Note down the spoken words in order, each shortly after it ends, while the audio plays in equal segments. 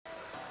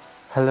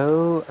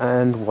Hello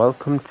and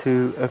welcome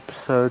to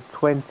episode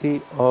 20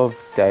 of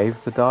Dave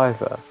the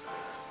Diver.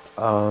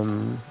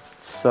 Um,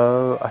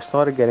 so I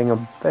started getting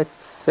a bit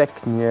sick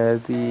near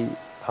the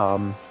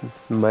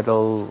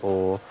middle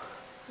or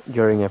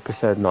during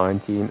episode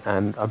 19,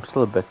 and I'm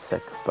still a bit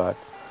sick, but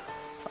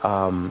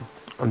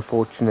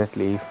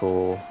unfortunately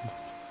for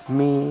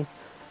me,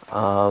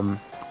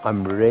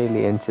 I'm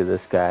really into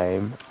this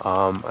game,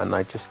 and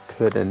I just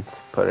couldn't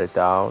put it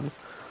down.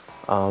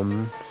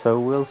 So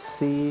we'll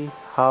see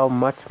how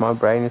much my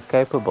brain is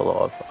capable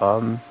of.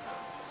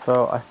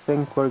 So I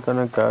think we're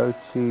gonna go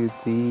to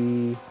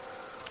the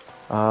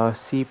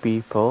sea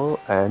people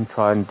and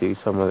try and do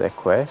some of their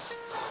quests.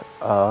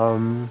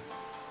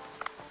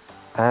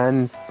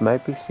 And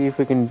maybe see if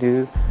we can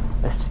do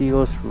a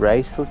seals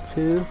race or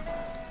two.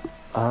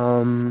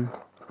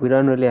 We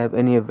don't really have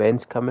any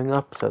events coming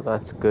up, so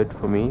that's good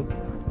for me.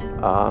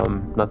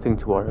 Nothing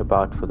to worry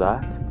about for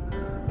that.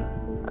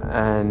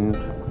 And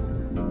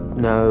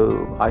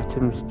no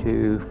items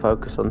to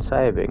focus on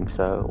saving,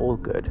 so all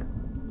good.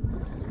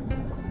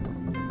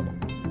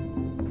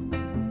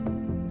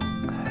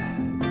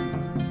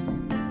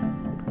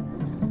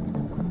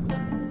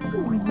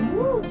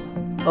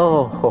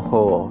 Oh ho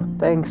ho,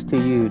 thanks to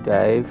you,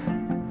 Dave,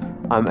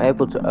 I'm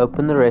able to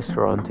open the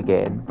restaurant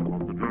again.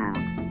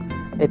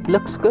 It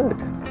looks good.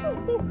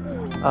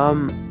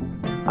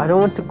 I don't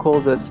want to call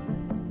this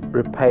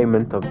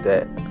repayment of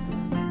debt,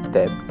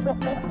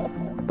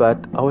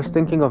 but I was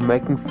thinking of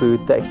making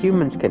food that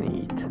humans can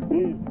eat.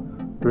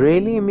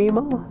 Really,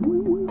 Mimo?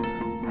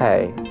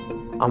 Hey,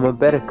 I'm a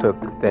better cook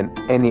than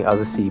any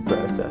other sea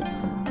person.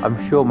 I'm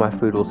sure my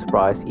food will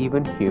surprise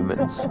even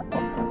humans.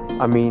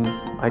 I mean,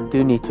 I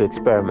do need to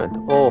experiment.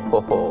 Oh ho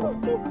ho.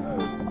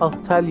 I'll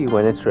tell you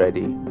when it's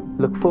ready.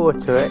 Look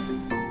forward to it.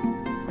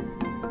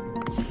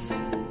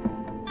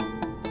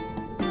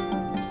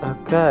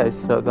 Okay,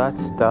 so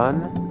that's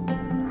done.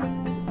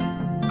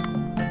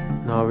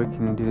 Now we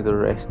can do the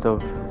rest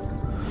of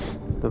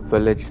the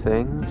village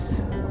things.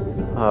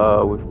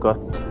 We've got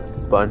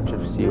a bunch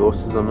of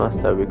seahorses on us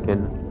that we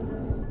can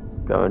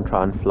go and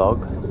try and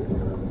flog.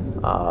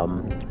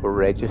 Or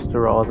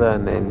register rather,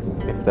 and then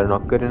if they're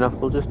not good enough,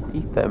 we'll just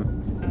eat them.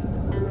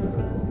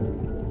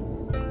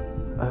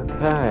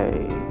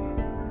 Okay.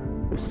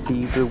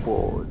 Receive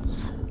rewards.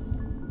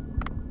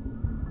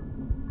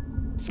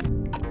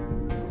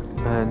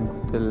 And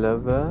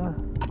deliver.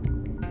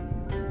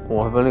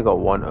 Well, I've only got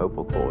one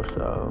opal core,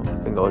 so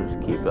I think I'll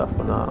just keep that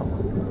for now.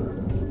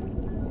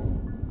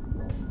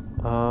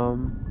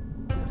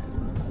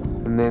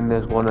 And then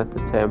there's one at the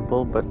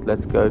temple, but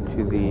let's go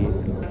to the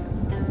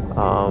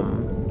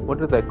what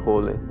do they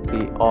call it?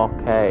 The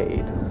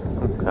arcade.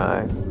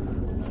 Okay.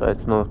 So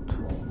it's not,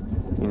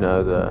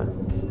 the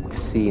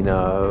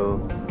casino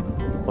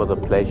or the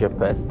pleasure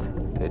pit.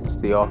 It's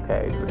the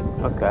arcade.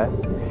 Okay.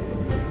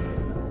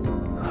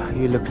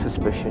 You look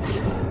suspicious.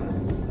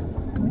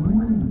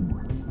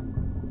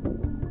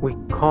 We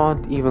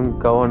can't even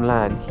go on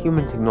land.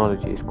 Human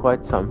technology is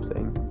quite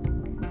something.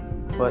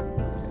 But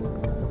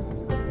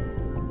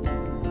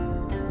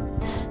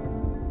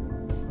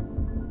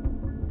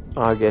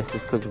I guess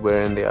it's because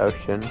we're in the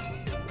ocean.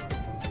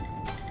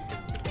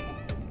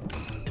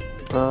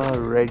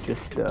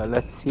 Register.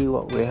 Let's see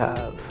what we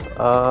have.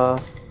 I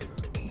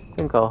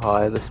think I'll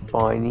hire the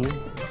spiny.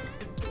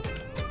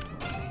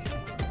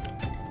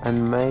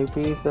 And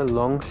maybe the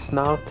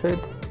long-snouted.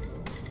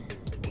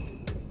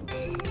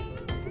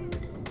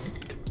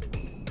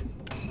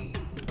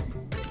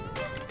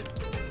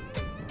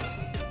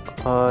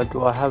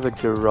 Do I have a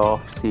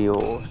giraffe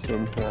seahorse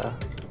in here?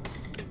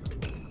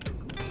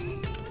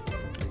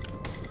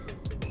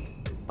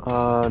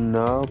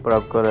 No, but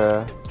I've got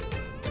a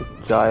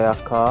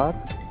Jayakar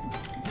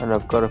and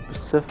I've got a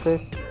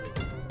Pacific.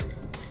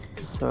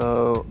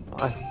 So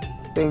I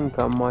think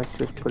I might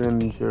just put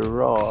in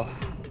giraffe.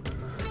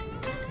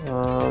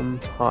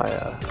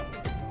 Higher.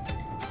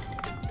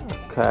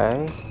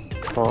 Okay,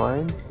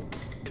 fine.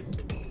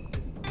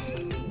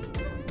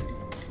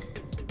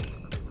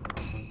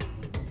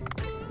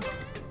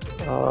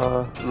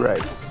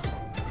 Race.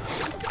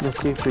 Let's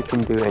see if we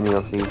can do any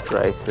of these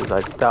races.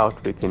 I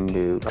doubt we can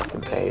do like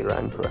an A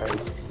rank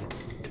race.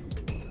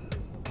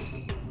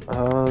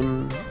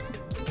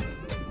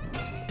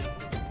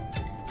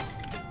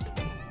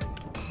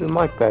 We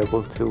might be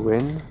able to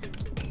win.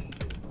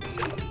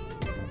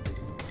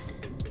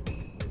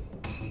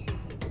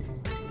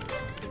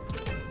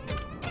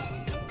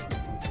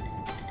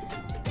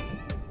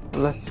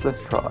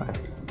 Let's try.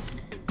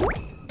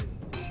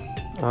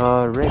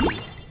 Race.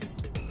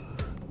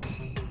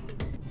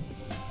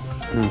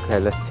 Okay,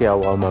 let's see how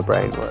well my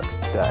brain works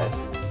today.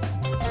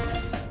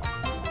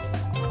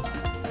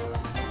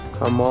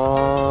 Come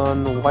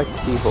on, white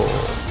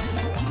seahorse.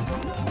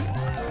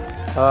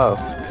 Oh,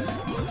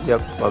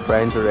 yep, my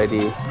brain's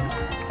already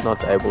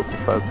not able to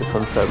focus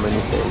on so many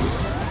things.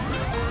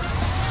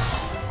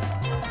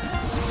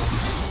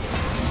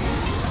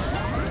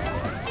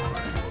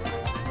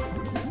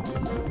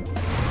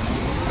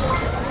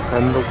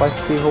 And the white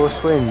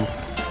seahorse wins.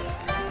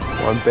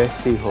 One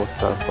best seahorse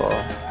so far.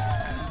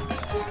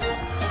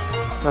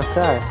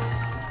 Okay,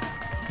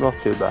 not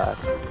too bad.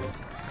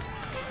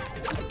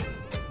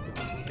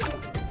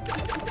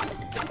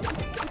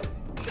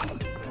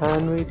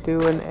 Can we do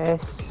an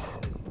S?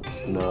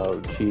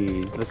 No,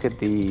 jeez, look at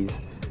these.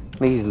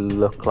 These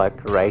look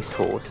like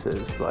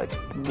racehorses, like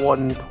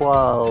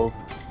 112.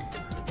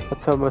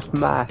 That's almost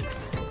max.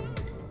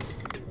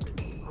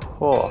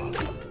 Oh.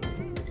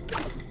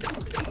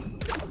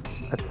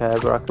 Okay,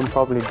 but I can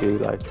probably do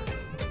like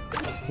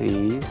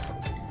these.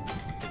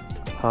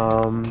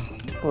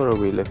 What are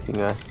we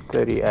looking at?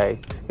 38.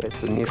 Okay,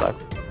 so we need like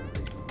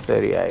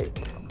 38.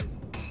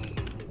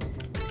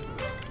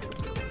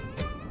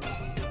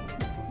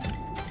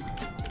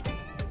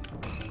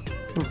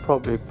 We'll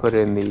probably put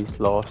in these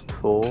last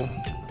 4.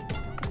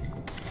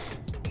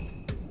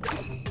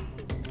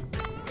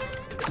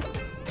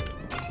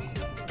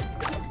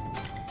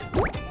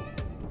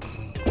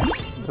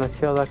 Let's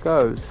see how that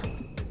goes.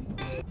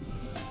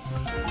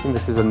 I think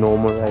this is a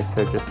normal race,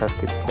 so just have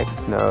to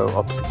check no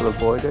obstacle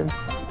avoidance.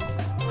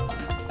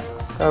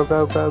 Go,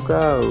 go, go,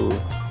 go!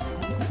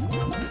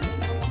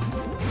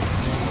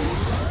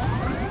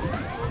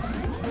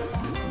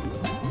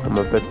 I'm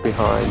a bit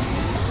behind,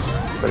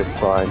 but it's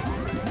fine.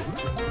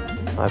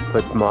 I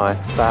put my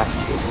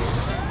fastest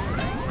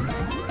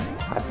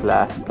at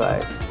last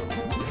place.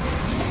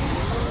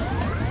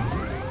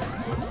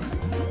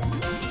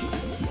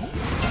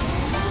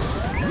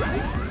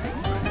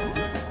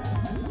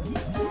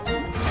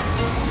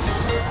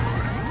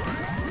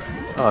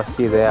 Oh,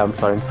 see there, I'm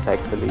starting to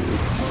take the lead.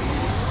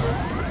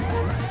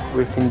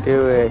 We can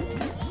do it.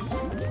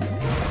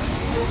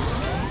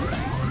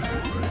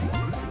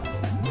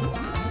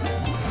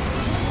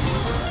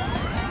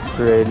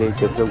 Really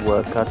gives a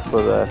workout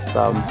for the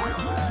thumb.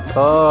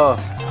 Oh,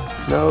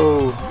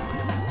 no.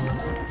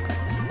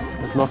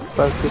 It's not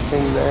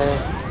focusing there.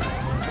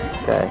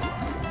 Okay.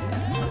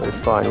 But it's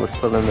fine, we're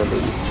still in the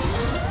lead.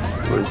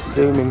 We're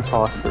zooming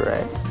past the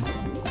rest.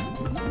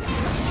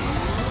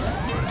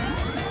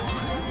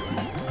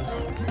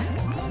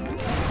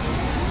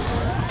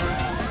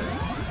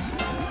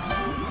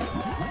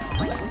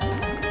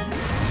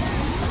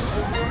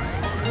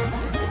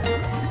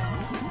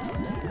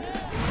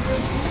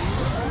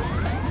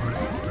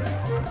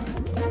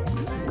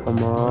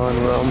 Come on,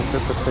 we're almost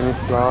at the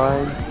finish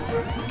line.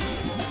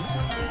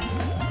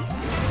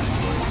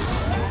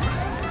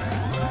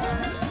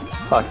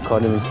 I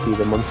can't even see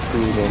them on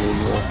screen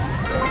anymore.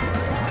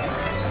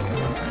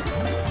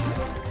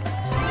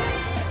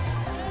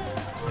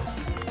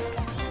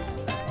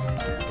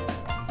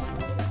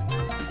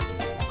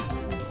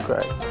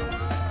 Great.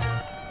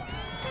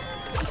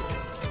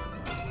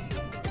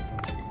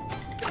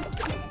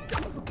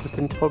 We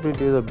can probably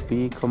do the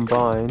B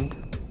combined.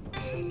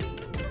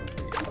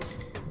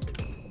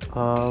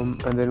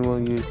 And then we'll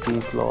use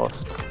these last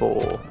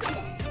 4.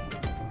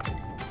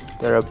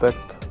 They're a bit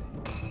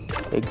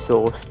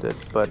exhausted,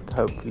 but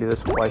hopefully this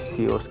white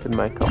seahorse can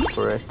make up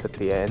for it at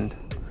the end.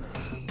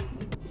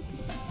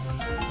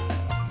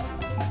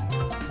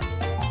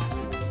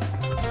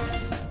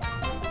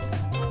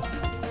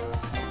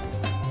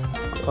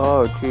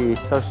 Oh geez,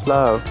 so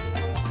slow.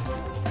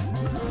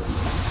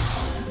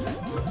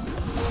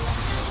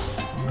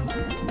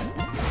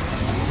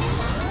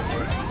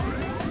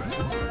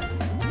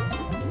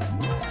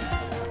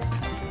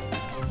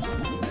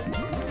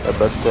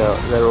 But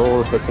they're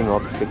all hitting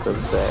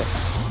obstacles there.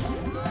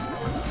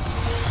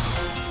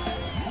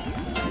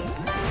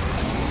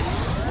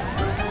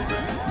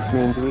 Which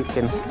means we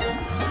can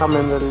come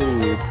in the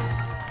lead.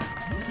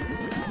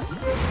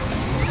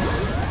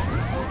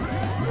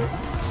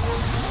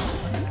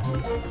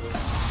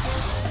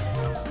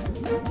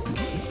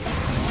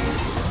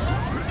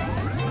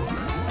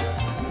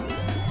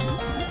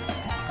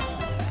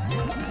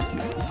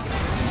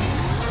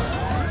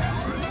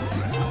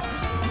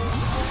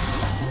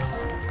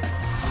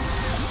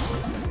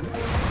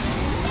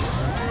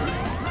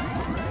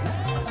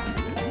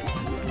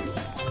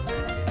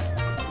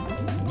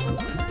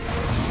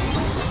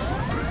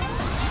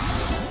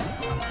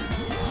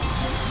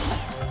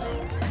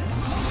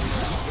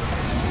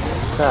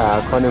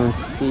 I can't even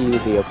see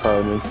the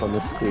opponent on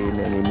the screen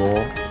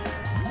anymore.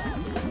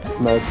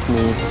 Makes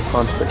me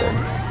confident,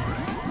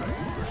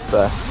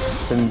 but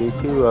shouldn't be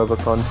too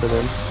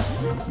overconfident.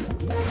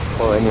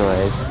 Well,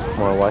 anyways,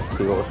 my white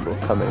seahorse will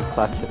come in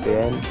clutch at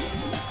the end.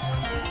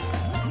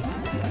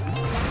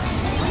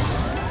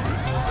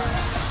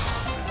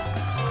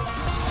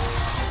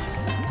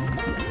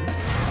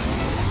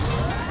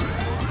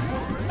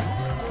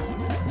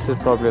 This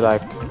is probably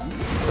like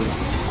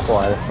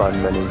quite a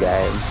fun mini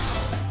game.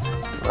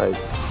 Like,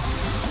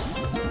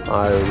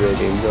 I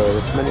really enjoy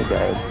this mini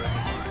game.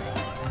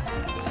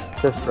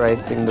 Just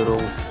racing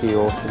little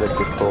seahorses that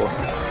you caught.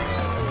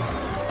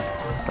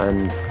 And,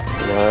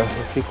 you know,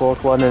 if you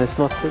caught one and it's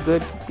not so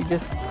good, you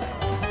just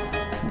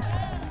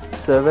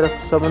serve it up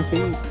to someone to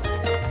eat.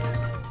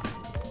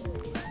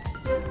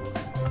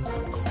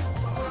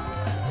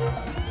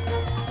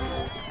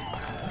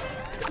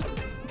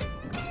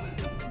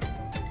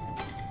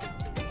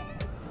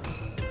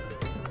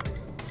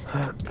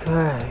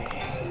 Okay.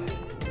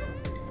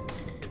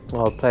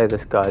 I'll play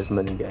this guy's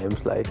mini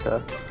games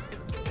later.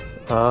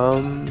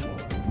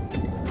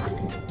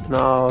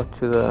 Now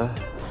to the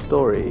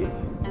story.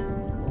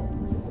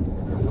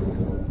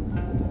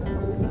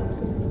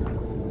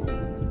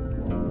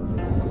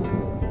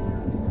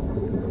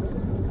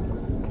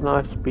 Can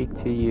I speak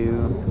to you?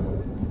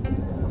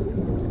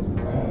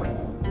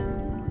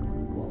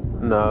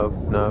 No,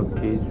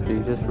 he's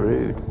just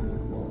rude.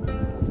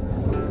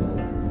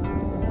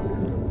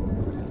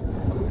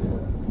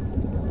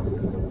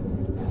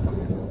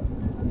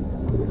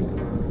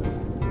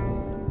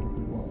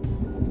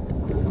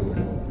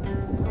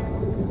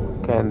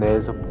 Okay, and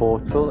there's a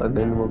portal, and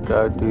then we'll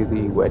go do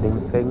the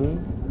wedding thingy,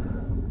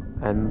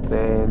 and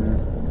then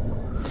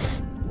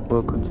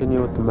we'll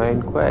continue with the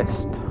main quest.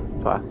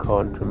 I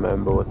can't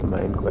remember what the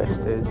main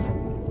quest is.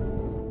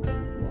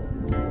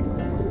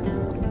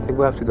 I think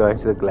we have to go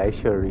into the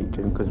glacier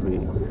region because we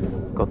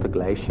got the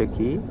glacier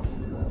key.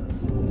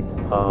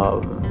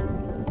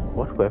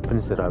 What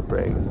weapons did I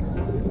bring?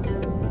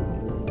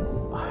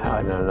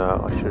 I don't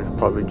know. I should have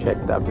probably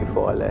checked that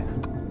before I left.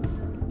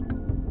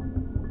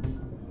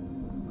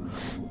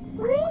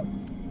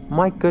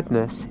 My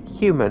goodness,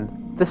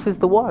 human, this is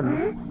the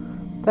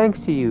one. Thanks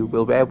to you,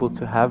 we'll be able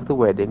to have the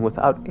wedding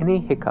without any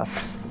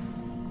hiccups.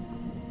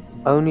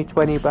 Only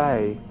 20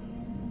 bay.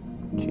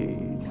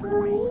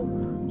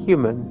 Jeez.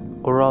 Human,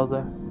 or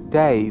rather,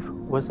 Dave,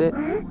 was it?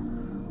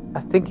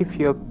 I think if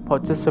you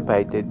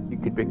participated, you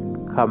could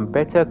become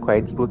better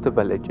acquainted with the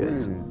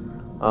villagers.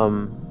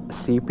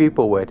 Sea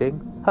people wedding?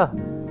 Huh,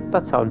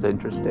 that sounds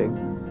interesting.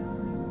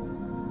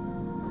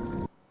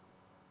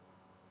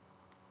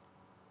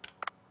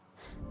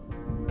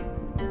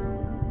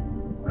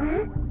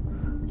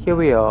 Here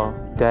we are,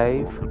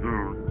 Dave.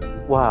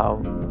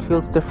 Wow, it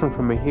feels different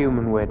from a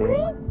human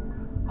wedding.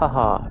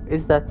 Haha,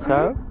 is that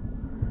so?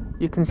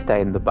 You can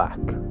stay in the back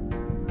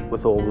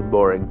with all the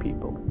boring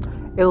people.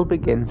 It'll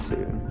begin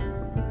soon.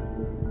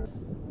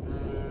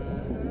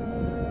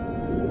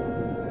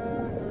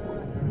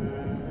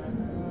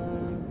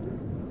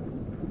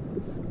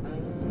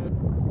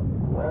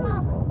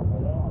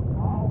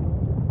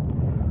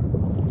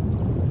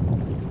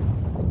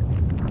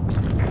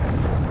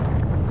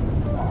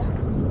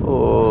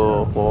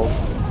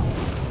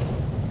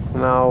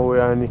 Now we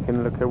only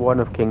can look at one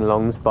of King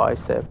Long's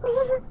biceps.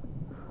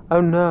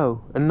 Oh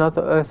no,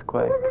 another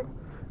earthquake.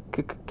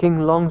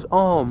 King Long's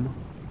arm.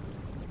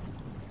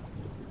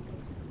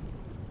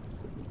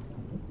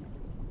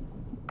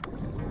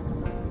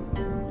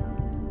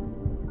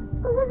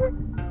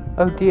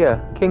 Oh dear,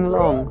 King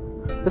Long.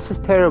 This is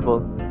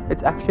terrible.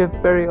 It's actually a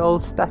very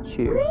old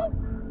statue.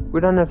 We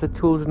don't have the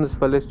tools in this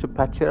village to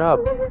patch it up.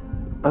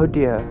 Oh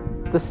dear,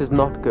 this is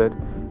not good.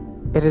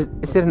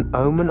 Is it an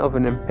omen of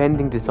an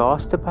impending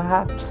disaster,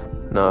 perhaps?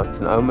 No, it's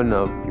an omen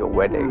of your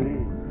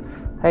wedding.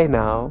 Hey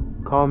now,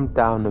 calm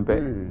down a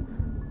bit.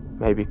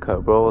 Maybe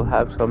Cobra will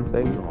have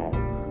something.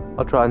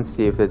 I'll try and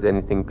see if there's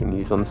anything we can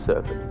use on the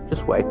surface.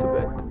 Just wait a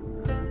bit.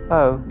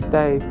 Oh,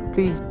 Dave,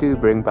 please do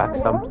bring back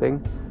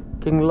something.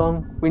 King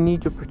Long, we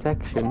need your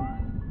protection.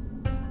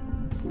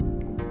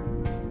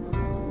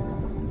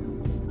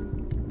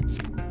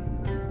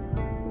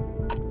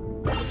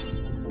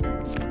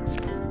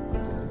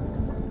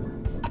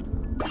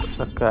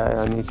 Okay,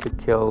 I need to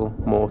kill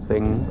more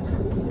things.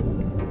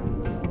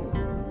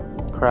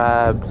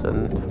 Crabs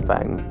and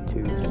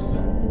fangtooths.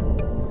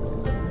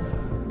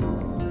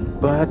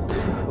 But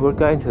we're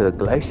going to the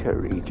glacier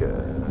region.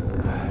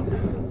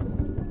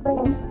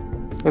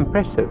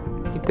 Impressive.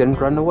 You didn't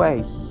run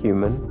away,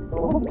 human.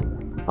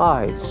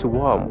 I,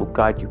 Swarm, will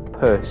guide you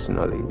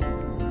personally.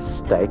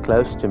 Stay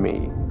close to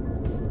me.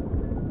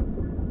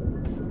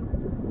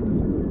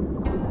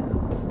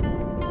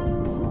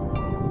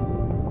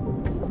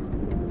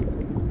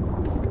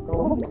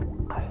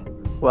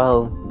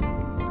 Well,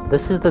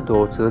 this is the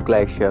door to the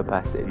glacier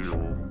passage.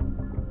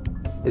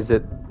 Is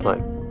it,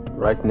 like,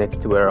 right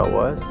next to where I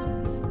was?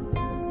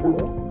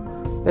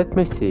 Let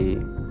me see.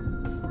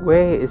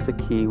 Where is the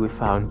key we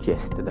found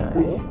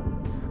yesterday?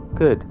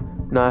 Good.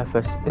 Now if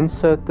I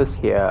insert this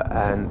here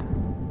and...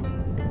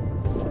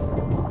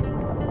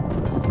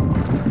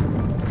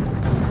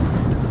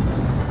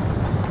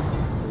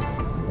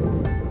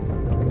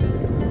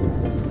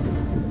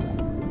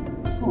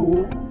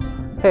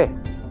 Hey,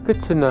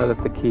 good to know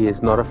that the key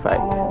is not a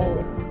fake.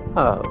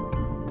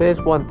 Oh, there's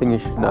one thing you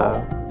should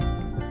know.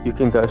 You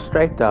can go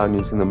straight down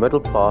using the middle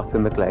path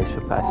in the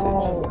glacier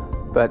passage,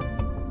 but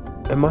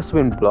it must have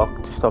been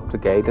blocked to stop the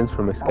Gaidens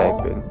from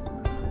escaping.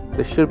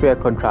 There should be a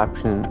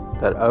contraption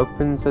that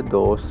opens a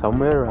door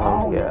somewhere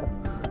around here.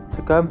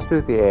 So come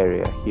through the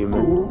area,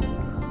 human.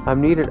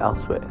 I'm needed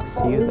elsewhere.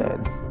 See you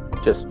then.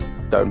 Just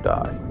don't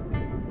die.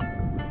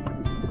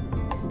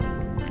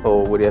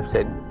 Or would you have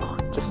said, oh,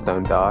 just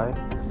don't die?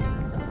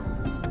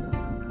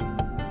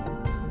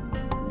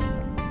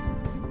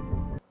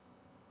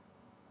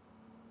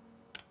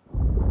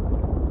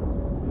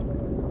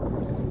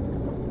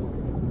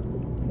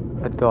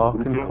 A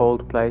dark and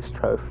cold place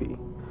trophy.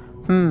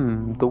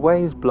 The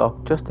way is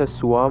blocked just as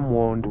Swarm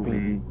warned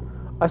me.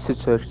 I should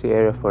search the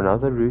area for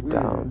another route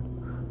down.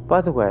 By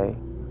the way,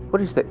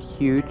 what is that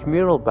huge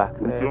mural back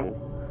there?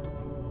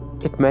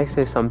 It may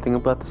say something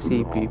about the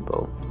sea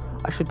people.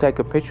 I should take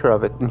a picture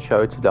of it and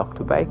show it to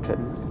Dr.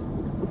 Bacon.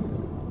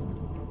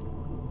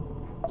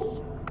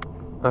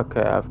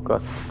 Okay, I've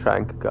got the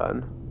trank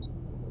gun.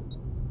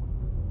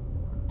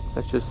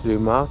 Let's just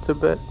zoom out a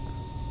bit.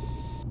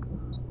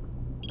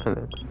 And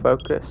then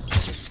focus.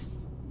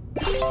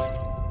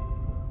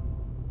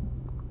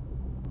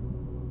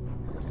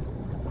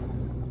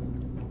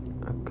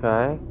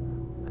 Okay.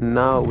 And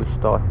now we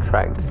start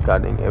trank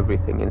gunning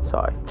everything in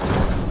sight.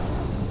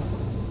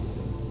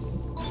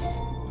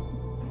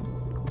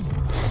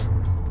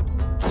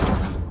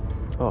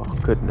 Oh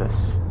goodness.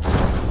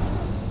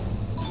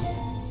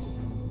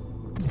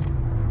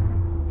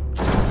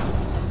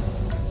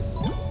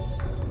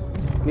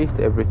 At least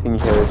everything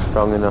here is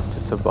strong enough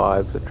to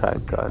survive the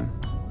trank gun.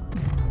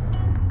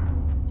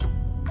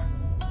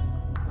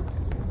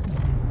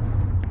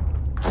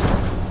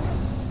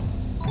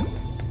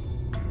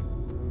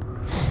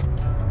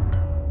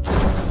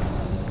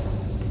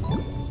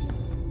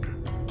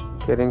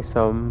 Getting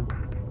some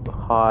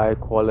high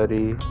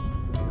quality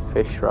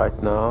fish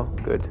right now.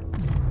 Good.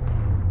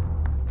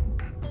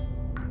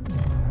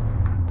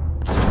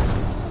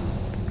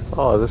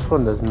 Oh, this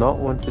one does not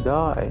want to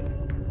die.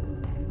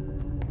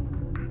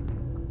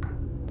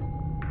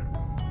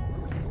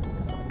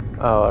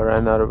 Oh, I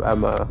ran out of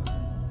ammo.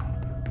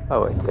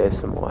 Oh wait, there's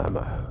some more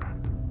ammo.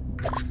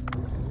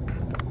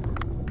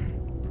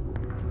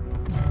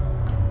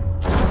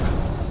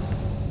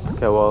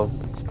 Okay, well,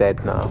 it's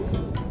dead now.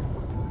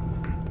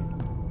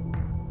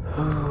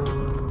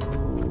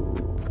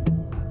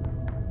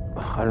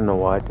 I don't know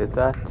why I did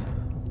that.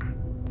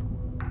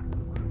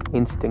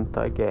 Instinct,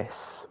 I guess.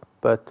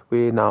 But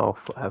we now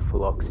have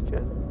full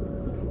oxygen.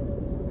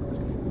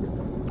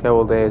 Okay,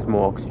 well there's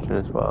more oxygen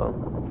as well.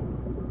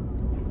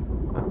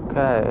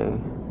 Okay.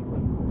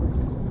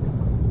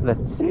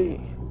 Let's see.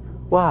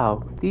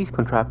 Wow, these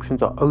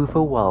contraptions are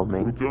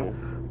overwhelming.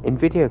 In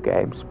video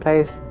games,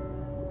 players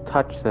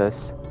touch this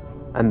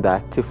and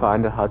that to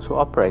find out how to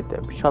operate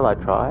them. Shall I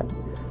try?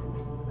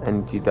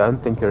 And you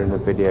don't think you're in a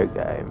video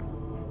game.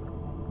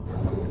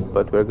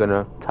 But we're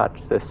gonna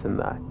touch this and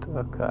that.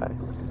 Okay.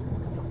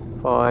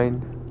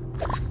 Fine.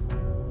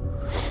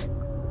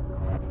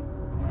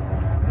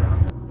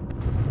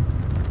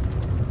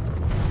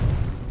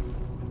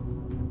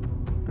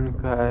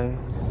 Okay,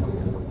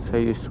 so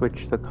you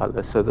switch the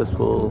color, so this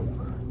will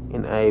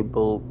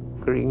enable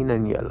green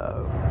and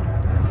yellow.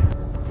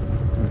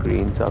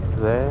 Green's up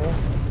there.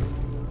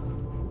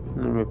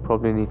 And we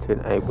probably need to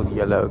enable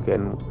yellow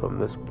again from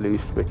this blue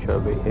switch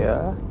over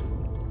here.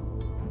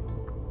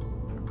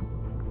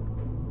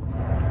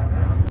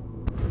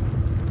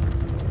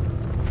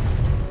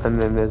 And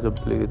then there's a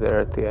blue there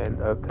at the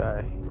end,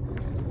 okay.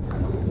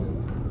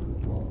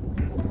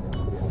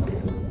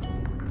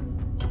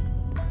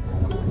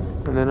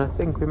 And then I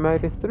think we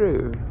made it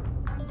through.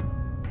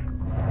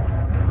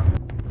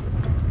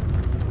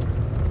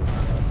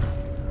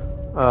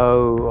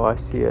 Oh, I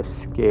see a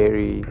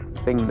scary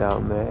thing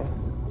down there.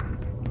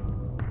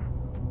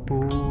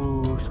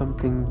 Ooh,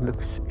 something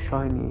looks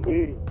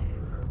shiny.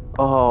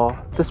 Oh,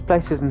 this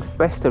place is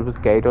infested with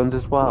Gadons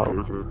as well.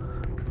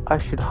 I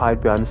should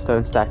hide behind a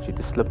stone statue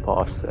to slip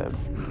past them.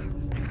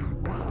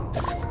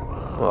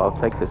 Well,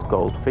 I'll take this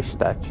goldfish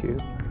statue.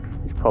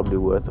 It's probably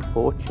worth a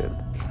fortune.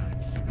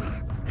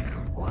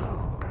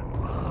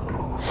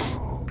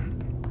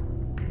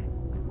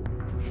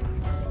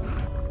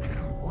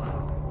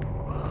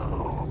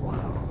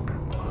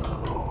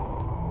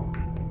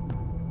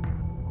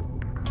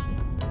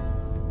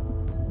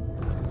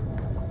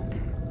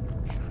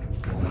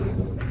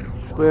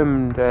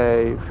 Swim,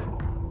 Dave.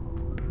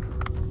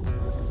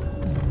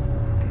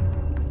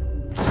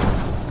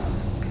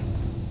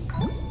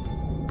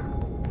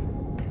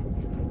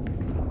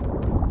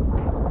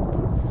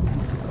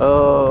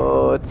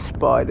 Oh, it's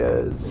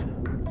spiders.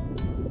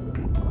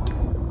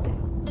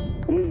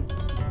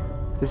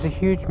 There's a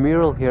huge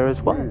mural here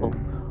as well.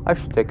 I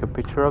should take a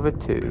picture of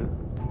it too.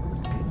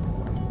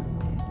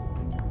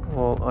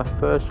 Well, I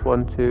first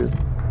want to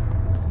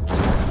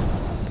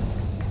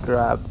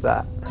grab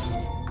that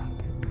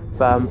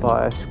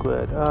vampire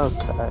squid.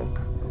 Okay.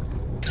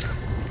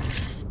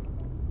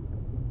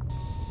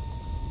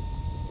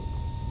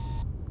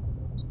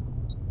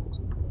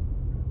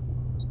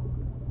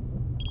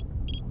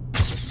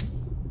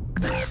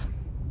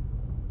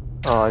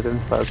 Oh, I didn't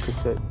focus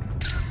it.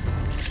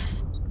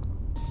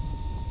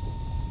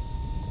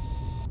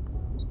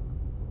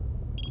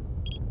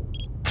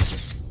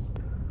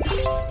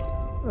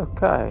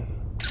 Okay.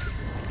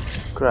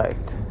 Great.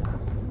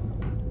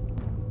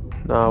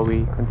 Now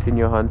we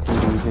continue hunting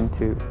these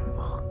into...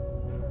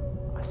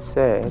 I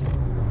said...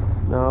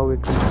 Now we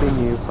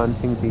continue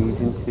hunting these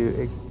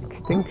into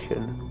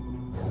extinction.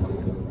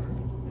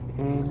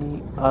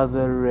 Any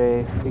other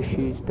rare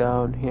fishies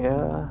down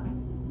here?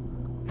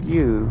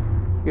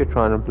 You're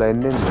trying to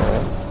blend in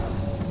there.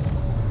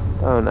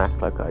 Don't act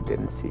like I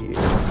didn't see you.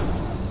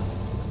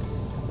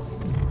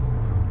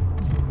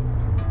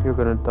 You're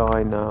gonna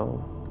die now.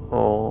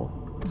 Oh,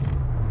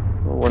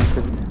 I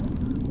wanted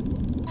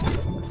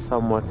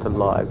somewhat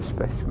alive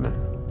specimen.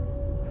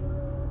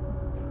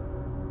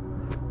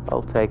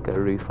 I'll take a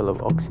refill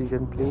of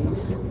oxygen, please.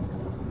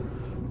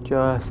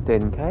 Just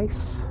in case.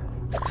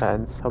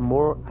 And some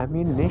more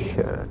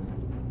ammunition.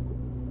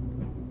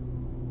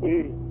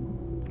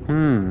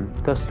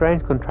 There's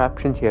strange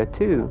contraptions here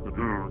too.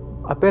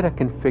 I bet I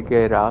can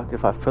figure it out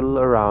if I fiddle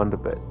around a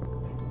bit.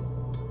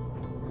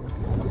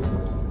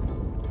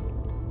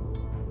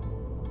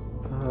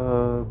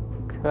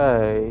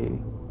 Okay.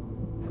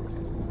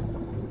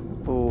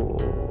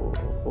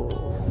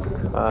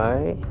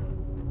 Okay.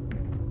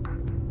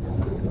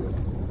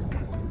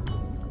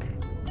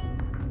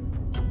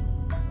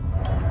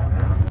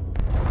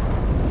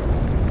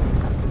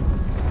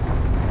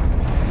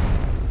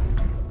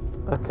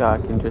 Okay, I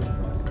can just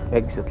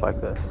exit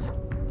like this.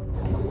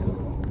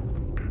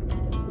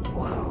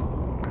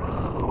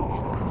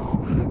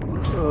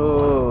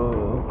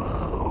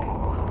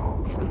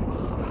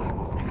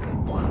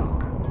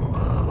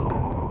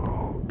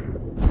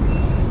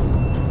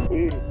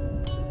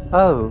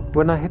 Oh,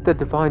 when I hit the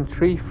divine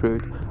tree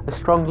fruit, a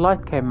strong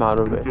light came out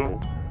of it.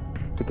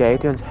 The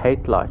Guardians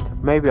hate light.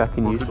 Maybe I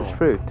can use this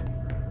fruit.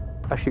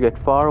 I should get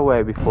far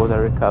away before they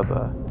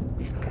recover.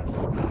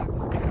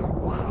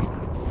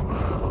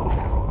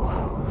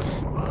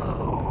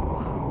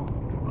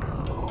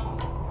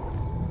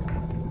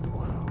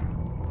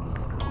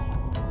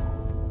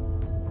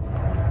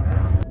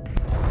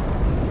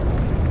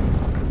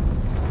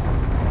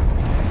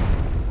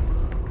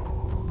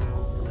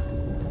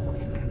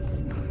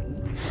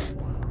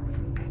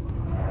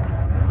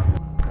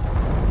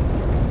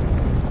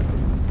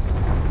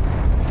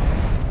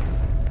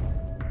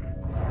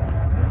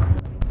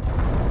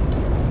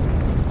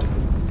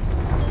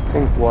 I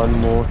think one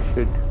more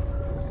should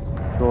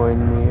join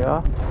me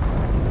up.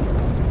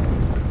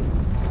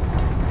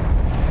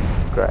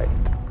 Great.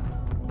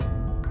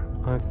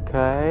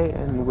 Okay,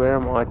 and where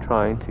am I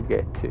trying to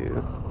get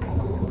to?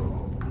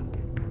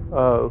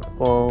 Oh,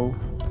 well.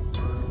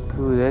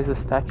 Ooh, there's a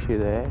statue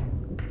there.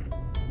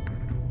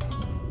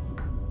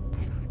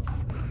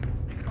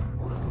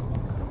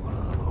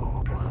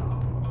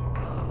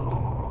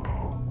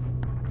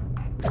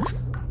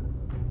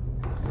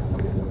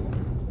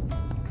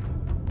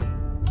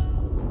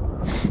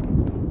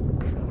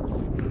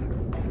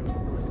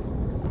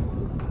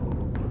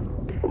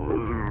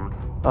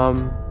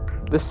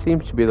 This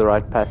seems to be the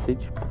right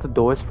passage, but the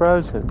door is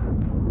frozen.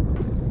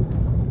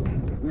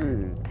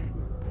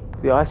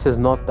 The ice is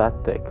not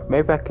that thick.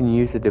 Maybe I can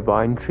use a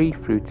divine tree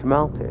fruit to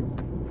melt it.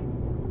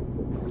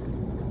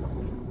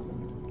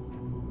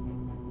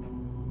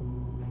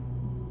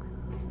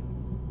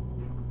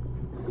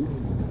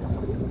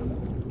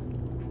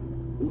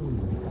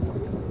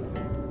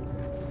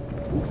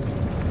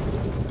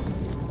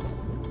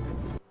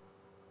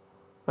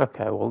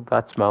 Okay, well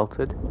that's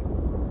melted.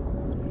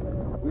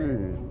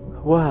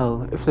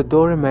 Well, if the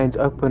door remains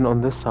open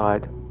on this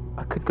side,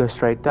 I could go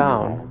straight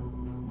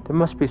down. There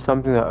must be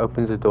something that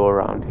opens the door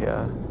around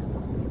here.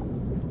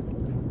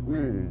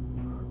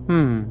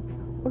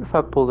 What if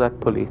I pull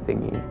that pulley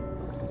thingy?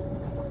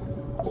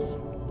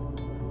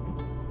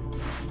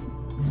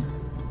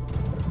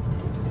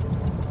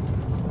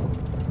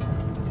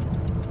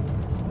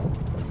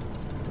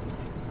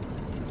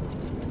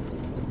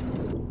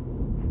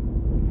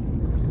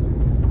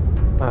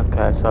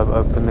 Okay, so I've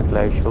opened the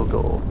glacial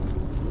door.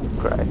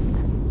 Great.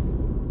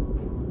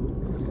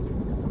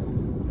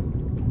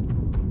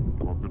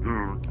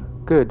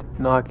 Good,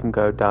 now I can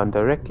go down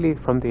directly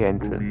from the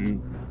entrance.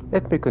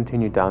 Let me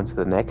continue down to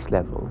the next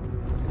level.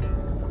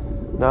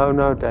 No,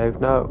 Dave,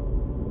 no.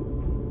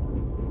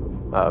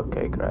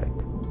 Okay, great.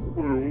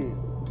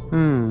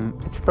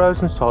 It's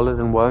frozen solid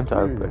and won't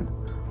open.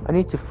 I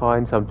need to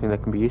find something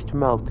that can be used to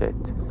melt it.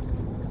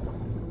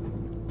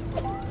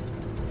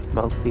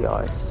 Melt the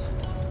ice.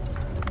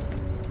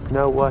 You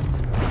know what?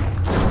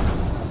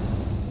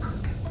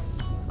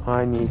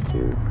 I need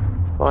to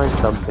find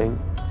something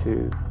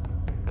to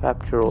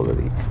capture all of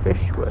these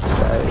fish with,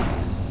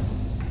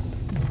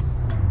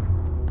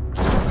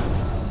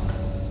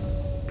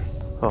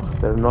 Oh,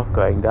 they're not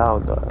going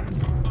down though.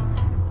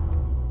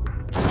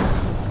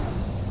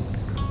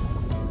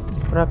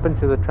 What happened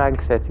to the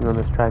trank setting on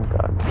this trank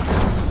gun?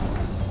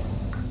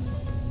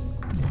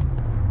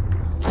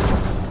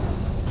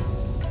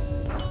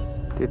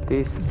 Did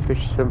these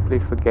fish simply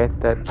forget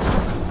that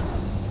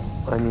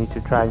I need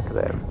to trank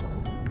them?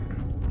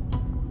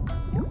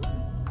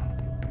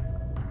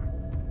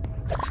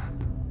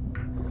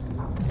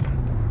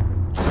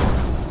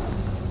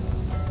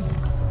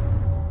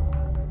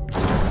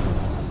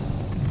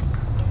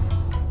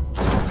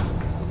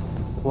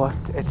 What?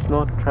 It's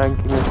not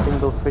tranking a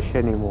single fish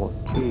anymore.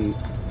 Gee.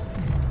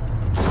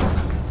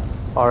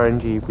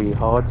 RNG be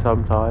hard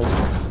sometimes.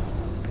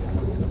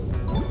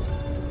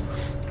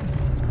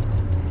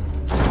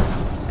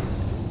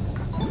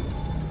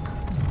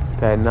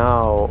 Okay,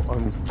 now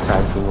I'm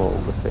tranking all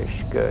the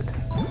fish. Good.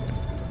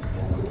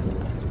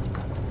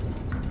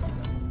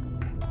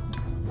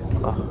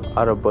 Oh,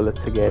 out of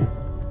bullets again.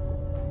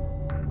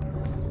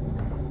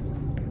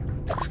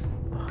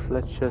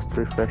 let's just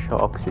refresh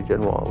our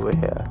oxygen while we're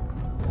here.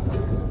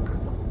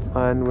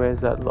 And where's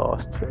that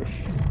last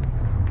fish?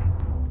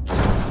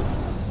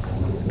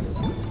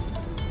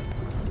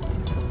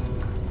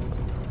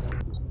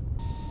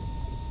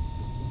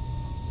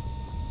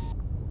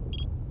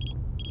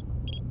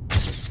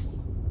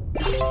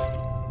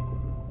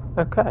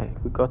 Okay,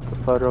 we got the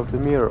photo of the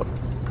mural.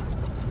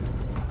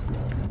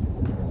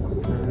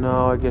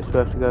 Now I guess we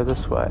have to go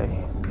this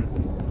way.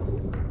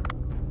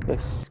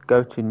 Let's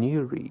go to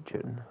new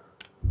region.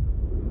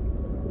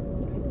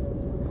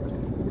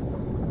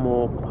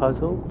 More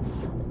puzzles.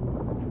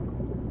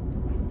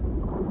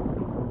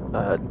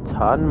 A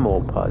ton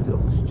more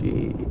puzzles,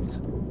 jeez.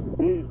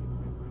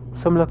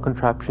 Similar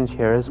contraptions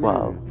here as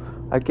well.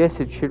 I guess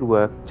it should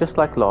work just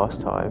like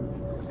last time.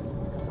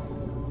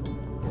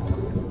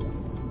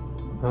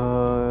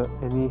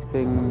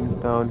 Anything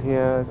down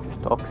here?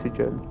 Just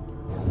oxygen.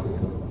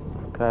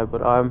 Okay,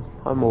 but I'm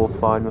all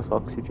fine with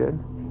oxygen.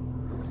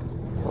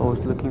 I was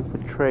looking for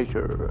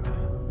treasure.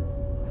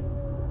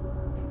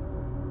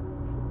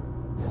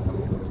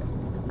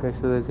 Okay,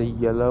 so there's a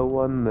yellow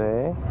one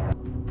there.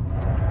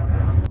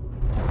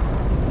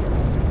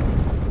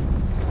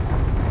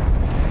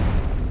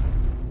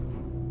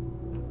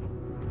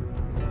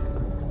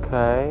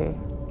 Okay.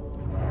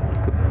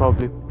 Could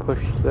probably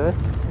push this.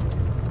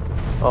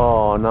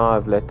 Oh, now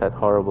I've let that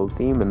horrible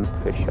demon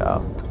fish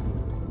out.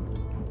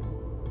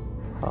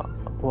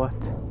 What?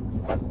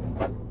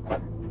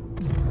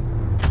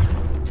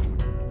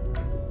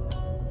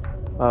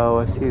 Oh,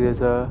 I see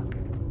there's a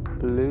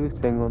blue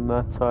thing on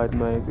that side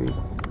maybe.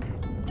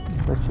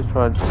 Let's just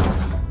try and...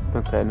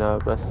 Okay, no,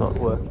 that's not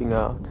working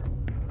out.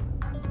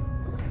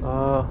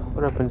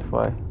 What happens if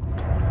I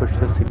push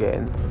this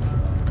again?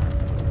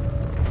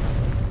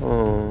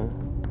 Oh,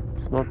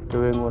 it's not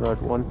doing what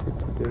I'd want it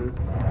to do.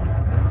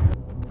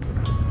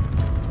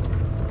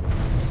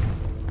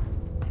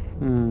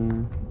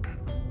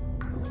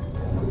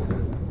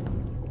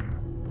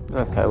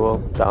 Okay, well,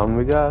 down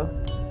we go.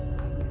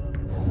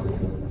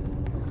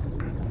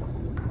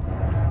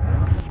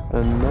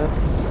 And this.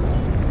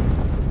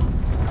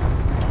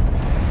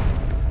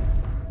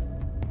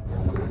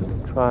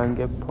 Try and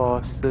get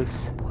past this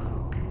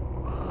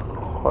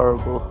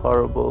horrible,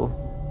 horrible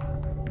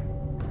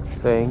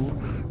thing.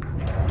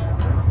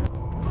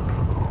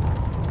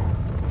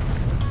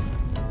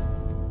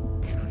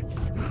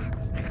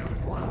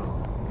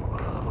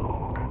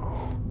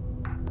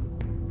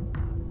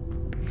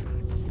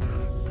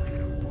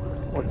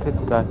 What did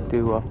that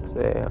do up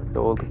there?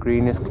 All the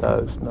green is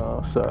closed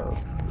now, so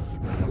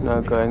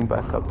no going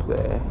back up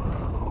there.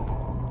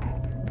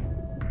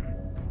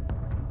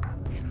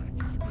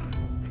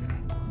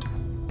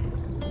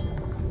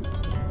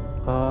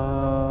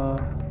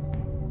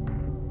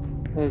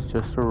 There's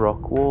just a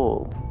rock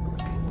wall.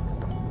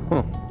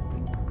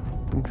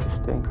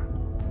 Interesting.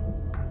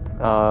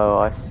 Oh,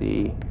 I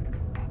see.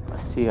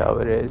 I see how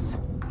it is.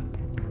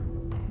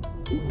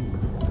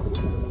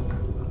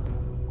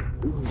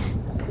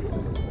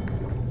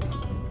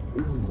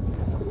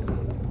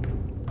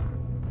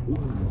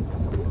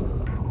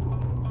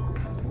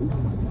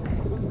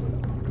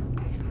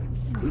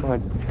 I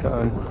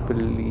don't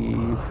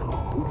believe.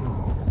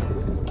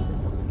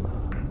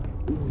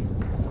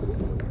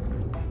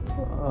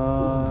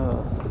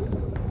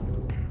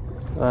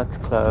 That's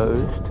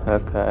closed.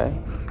 Okay.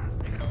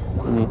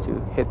 We need to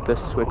hit the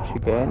switch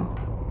again.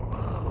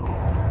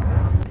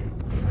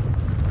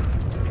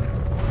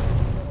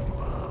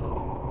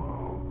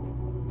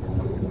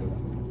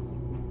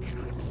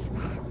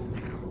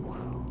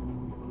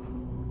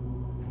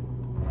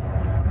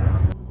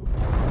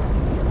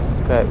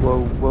 Okay, whoa,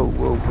 whoa,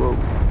 whoa, whoa.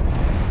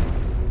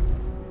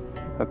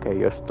 Okay,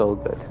 you're still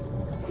good.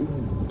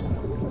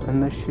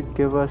 And this should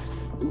give us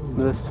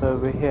this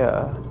over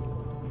here.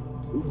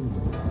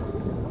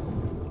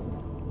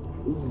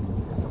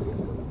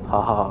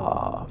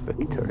 Haha,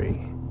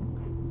 victory.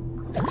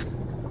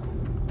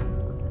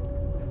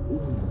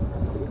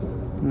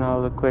 Now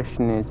the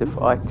question is, if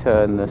I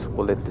turn this,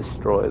 will it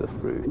destroy the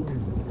fruit?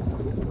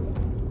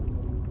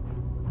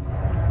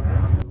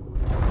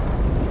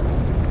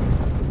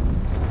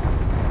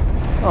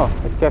 Oh,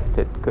 it kept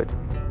it. Good.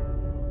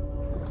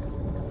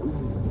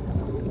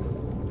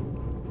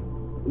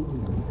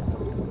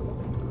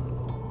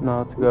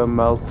 Now to go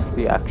melt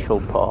the actual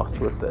part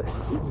with this.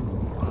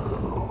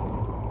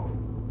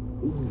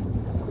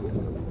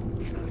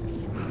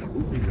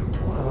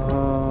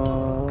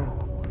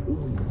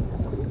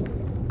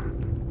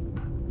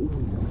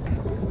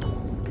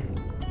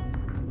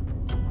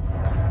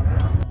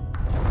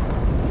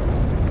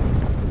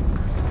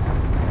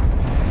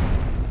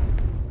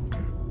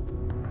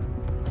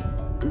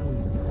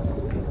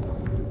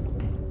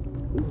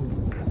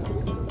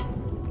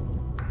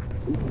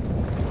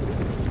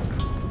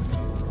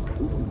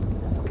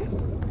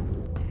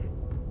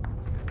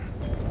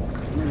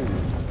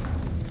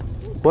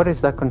 What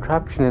is that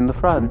contraption in the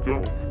front?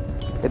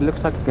 It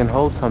looks like it can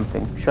hold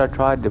something. Should I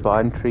try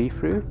divine tree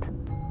fruit?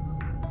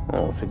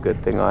 Oh, it's a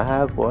good thing I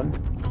have one.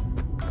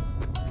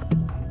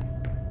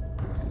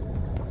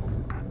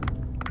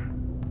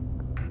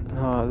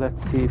 Let's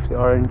see if the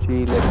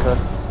RNG lets us.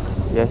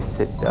 Yes,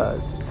 it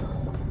does.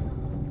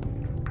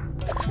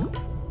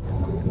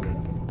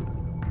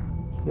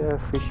 Yeah,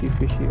 fishy,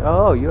 fishy.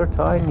 Oh, you're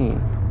tiny.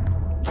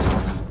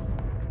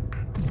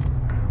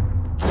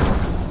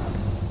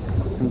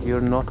 And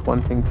you're not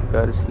wanting to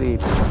go to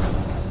sleep.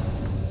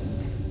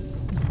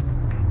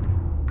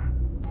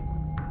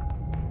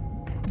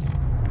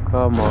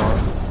 Come on.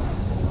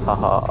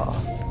 Haha.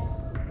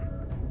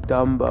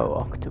 Dumbo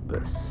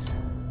octopus.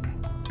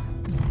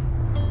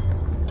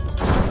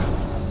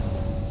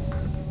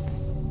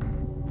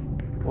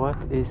 What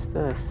is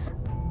this?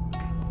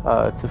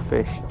 Oh, it's a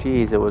fish.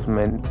 Jeez, it was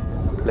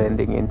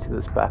blending into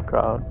this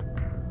background.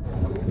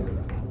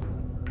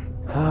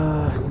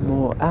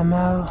 More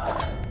ammo.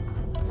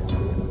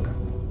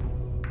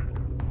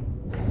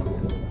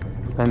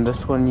 And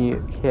this one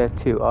here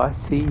too. I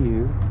see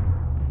you.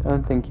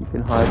 Don't think you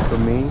can hide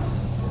from me.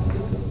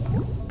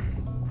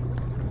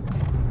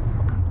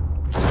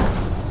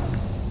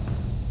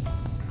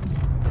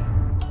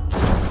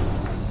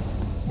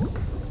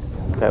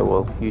 Okay,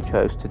 well, you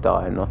chose to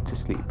die and not to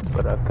sleep,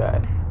 but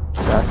okay.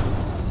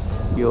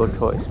 That's your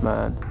choice,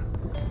 man.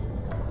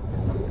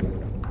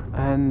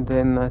 And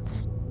then let's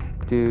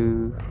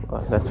do...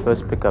 Well, let's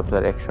first pick up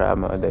that extra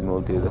ammo and then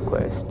we'll do the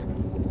quest.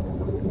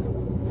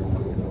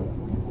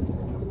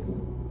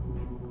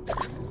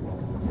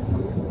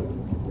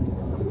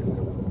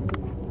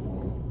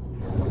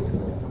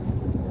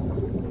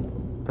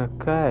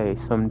 Okay,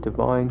 some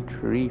divine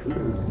tree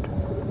fruit.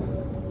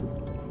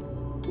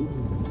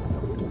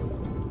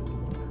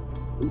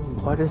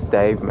 Why does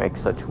Dave make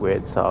such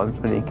weird sounds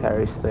when he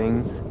carries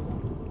things?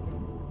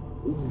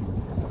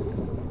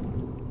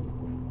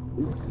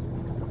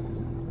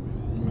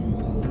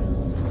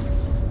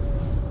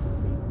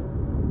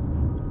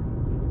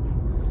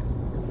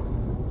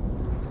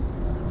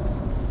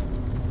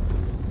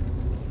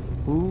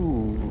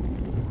 Ooh.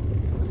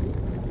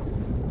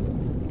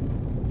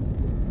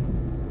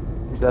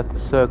 Is that the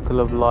circle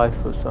of life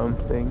or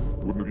something?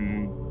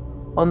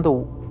 On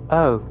the...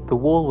 Oh, the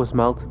wall was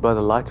melted by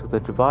the light of the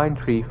divine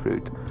tree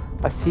fruit.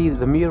 I see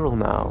the mural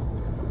now.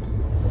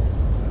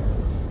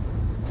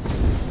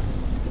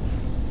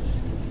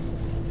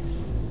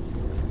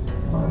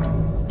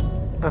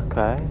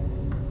 Okay,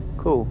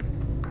 cool.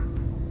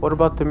 What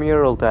about the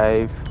mural,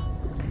 Dave?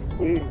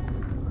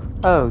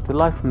 Oh, the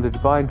light from the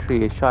divine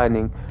tree is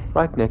shining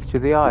right next to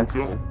the ice.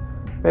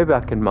 Maybe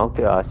I can melt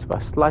the ice if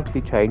I slightly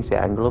change the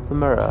angle of the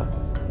mirror.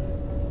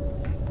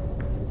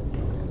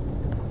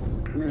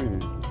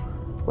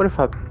 What if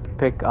I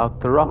pick out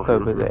the rock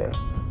over there?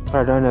 But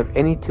I don't have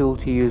any tool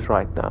to use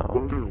right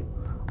now.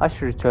 I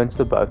should return to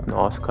the boat and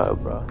ask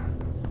Cobra.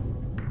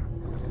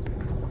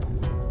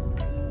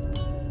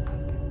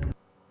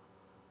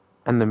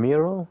 And the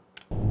mural?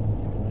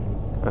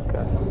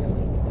 Okay.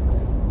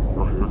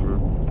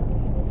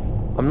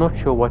 I'm not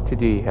sure what to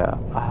do here.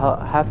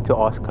 I have to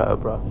ask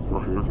Cobra.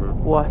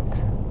 What?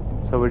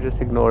 So we're just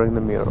ignoring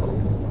the mural.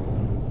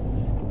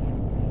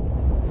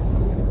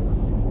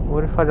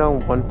 What if I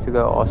don't want to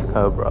go ask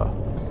Cobra?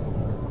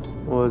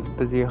 I was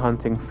busy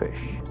hunting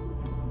fish.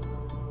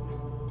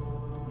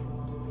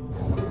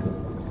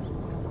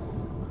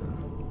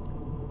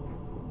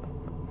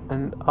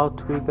 And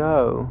out we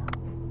go.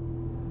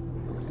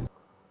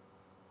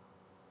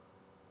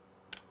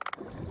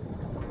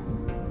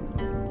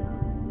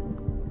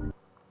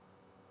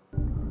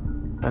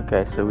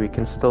 Okay, so we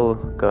can still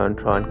go and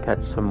try and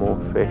catch some more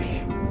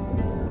fish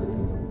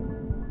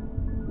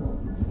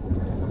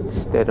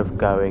instead of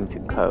going to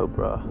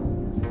Cobra.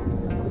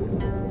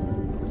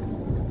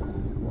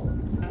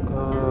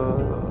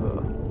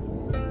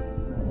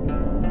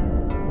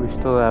 We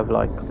still have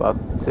like about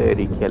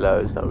 30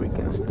 kilos that we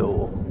can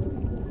store.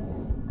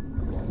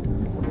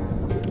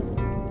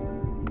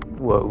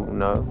 Whoa,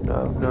 no,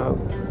 no, no.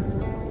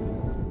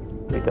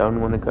 We don't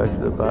want to go to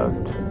the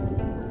boat.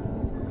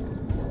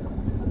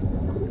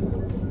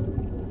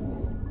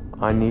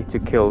 I need to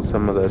kill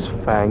some of those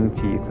fang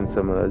teeth and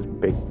some of those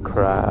big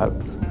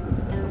crabs.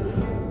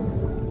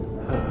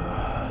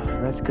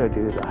 Let's go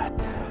do that.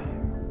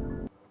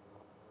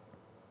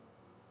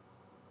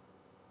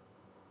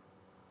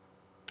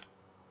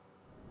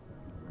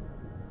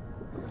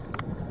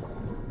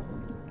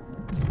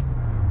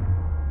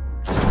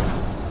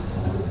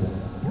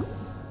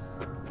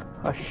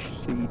 Hush,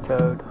 sea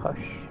toad,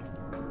 hush.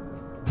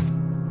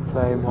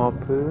 Flame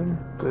harpoon,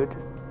 good.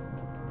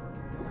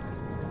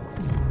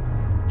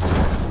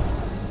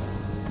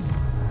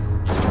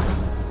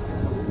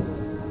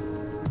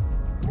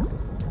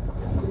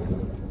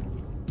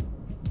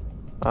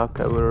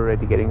 Okay, we're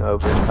already getting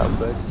over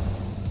encumbered.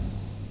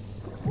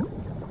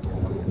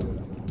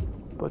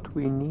 But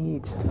we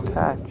need to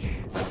catch.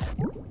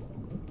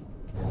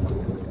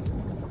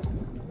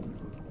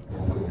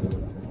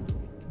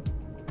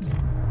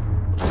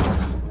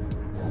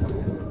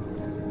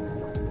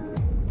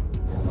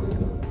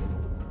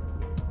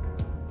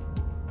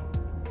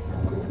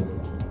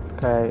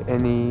 Okay,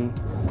 any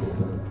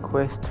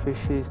quest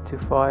fishes to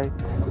fight?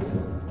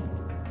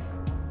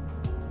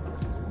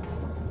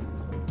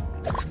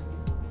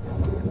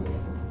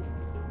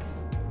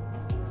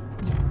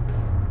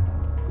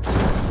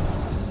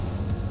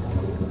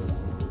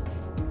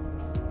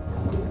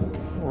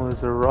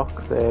 rock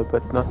there,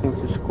 but nothing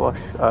to squash.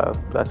 Oh,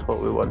 that's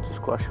what we want to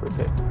squash with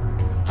it.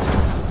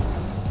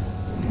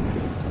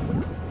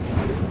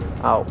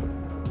 Ow.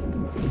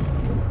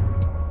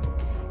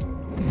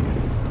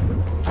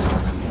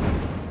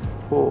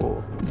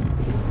 Oh.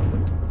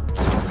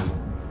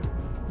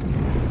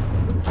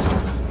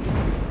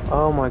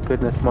 Oh my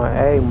goodness,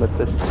 my aim with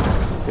this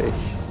fish.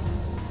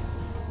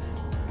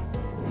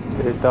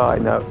 Did it die?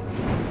 No.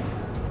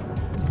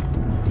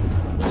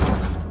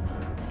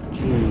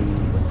 Jeez.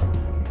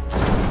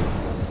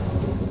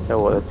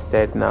 So well, it's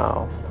dead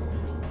now.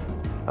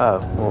 Oh,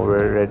 well,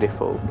 we're ready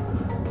for.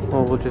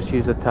 Well, we'll just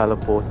use a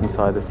teleport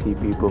inside the sea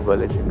people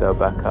village and go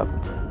back up.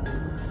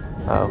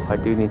 Oh, I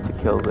do need to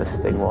kill this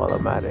thing while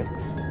I'm at it.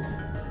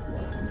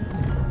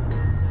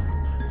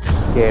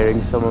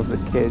 Scaring some of the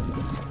kids.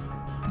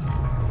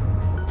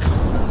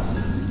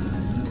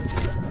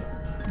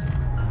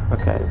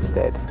 Okay, it's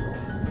dead.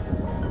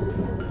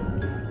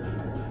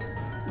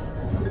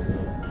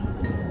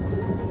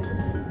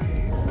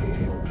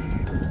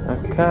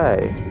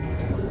 Okay.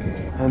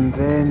 And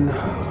then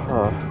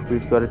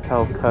we've got to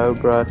tell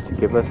Cobra to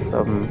give us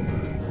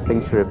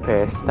something to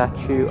repair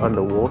statue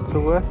underwater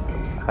with,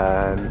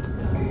 and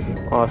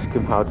ask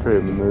him how to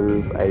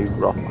remove a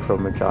rock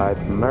from a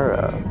giant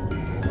mirror.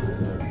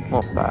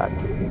 Not bad.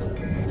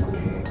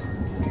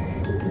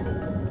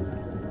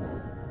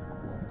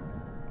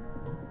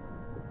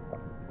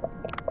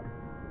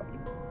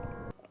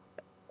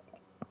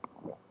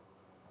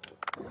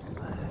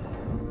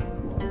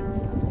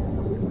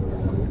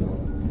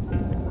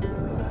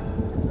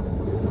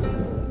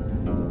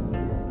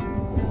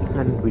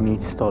 And we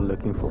need to start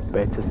looking for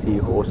better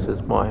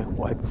seahorses. My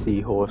white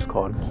seahorse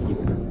can't keep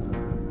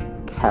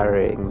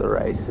carrying the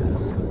races.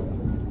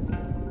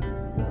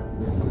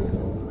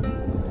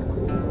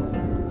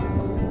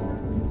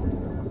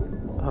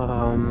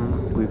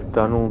 We've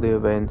done all the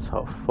events.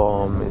 Our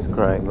farm is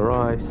growing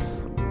rice.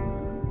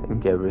 I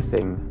think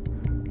everything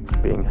is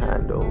being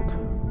handled.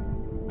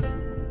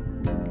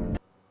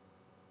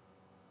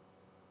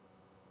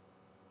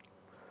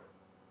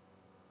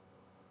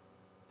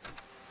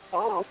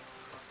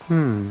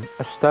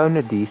 A stone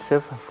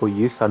adhesive for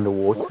use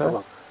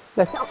underwater?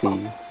 Let's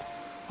see.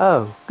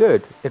 Oh,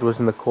 good. It was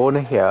in the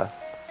corner here.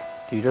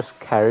 Do you just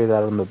carry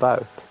that on the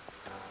boat?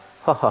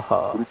 Ha ha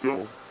ha.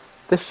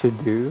 This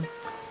should do.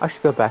 I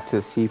should go back to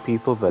the Sea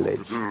People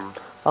village.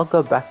 I'll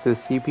go back to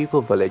the Sea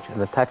People village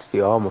and attach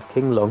the arm of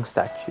King Long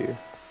statue.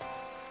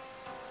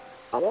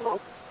 So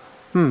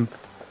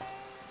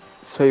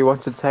you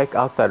want to take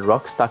out that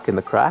rock stuck in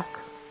the crack?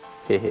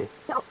 Hehe.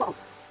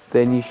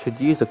 Then you should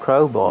use a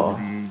crowbar.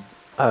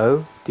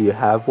 Oh, do you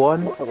have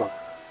one?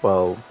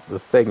 Well, the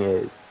thing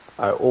is,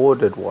 I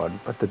ordered one,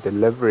 but the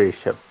delivery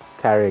ship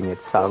carrying it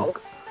sunk.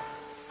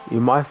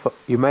 You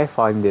may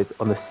find it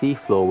on the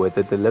seafloor where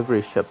the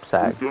delivery ship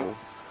sank.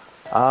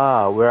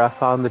 Ah, where I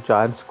found the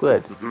giant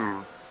squid.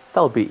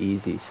 That'll be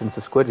easy, since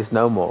the squid is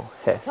no more.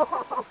 Heh.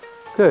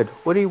 Good,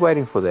 what are you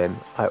waiting for then?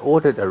 I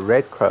ordered a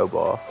red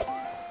crowbar.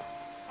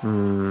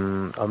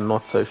 I'm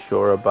not so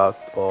sure about...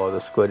 Oh, the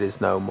squid is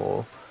no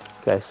more.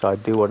 Okay, so I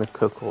do want to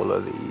cook all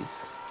of these.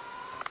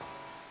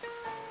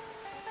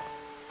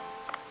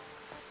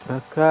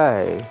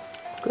 Okay,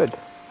 good.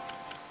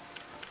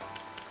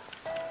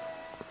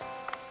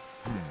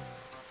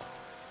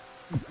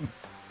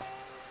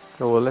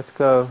 So well, let's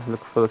go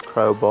look for the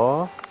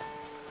crowbar.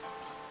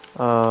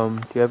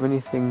 Do you have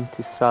anything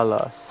to sell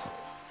us?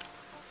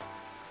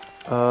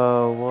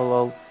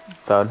 Well, I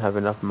don't have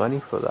enough money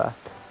for that.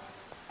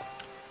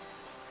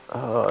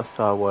 So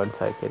I won't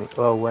take any.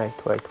 Oh, wait.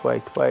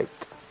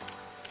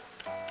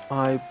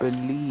 I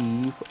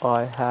believe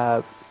I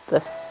have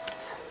this.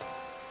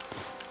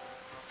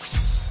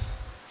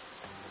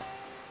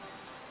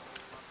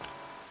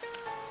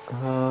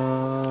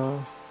 I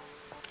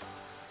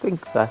think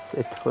that's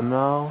it for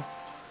now.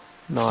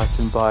 Now I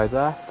can buy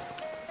that,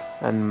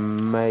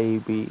 and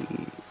maybe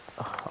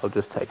I'll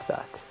just take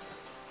that.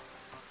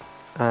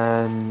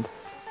 And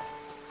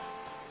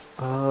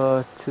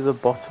to the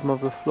bottom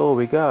of the floor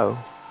we go.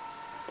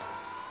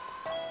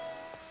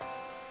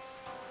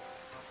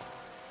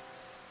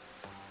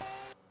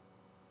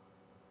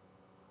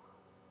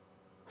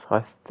 So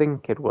I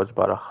think it was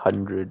about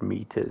 100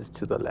 meters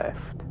to the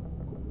left.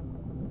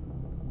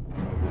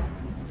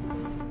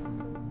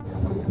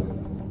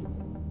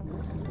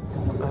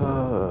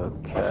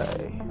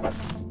 Okay.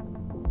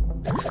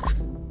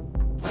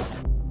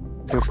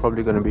 You're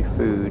probably going to be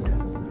food,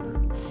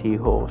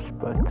 seahorse,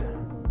 but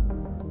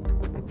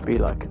it'd be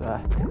like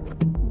that.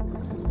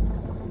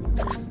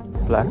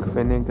 Black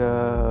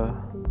vinegar,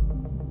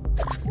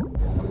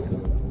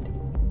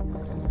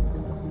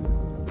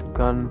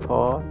 gun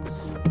parts.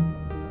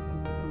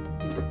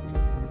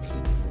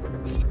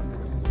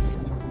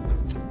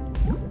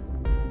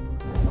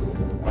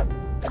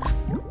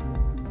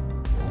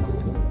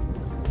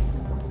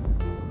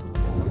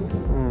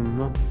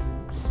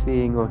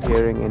 Seeing or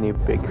hearing any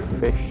big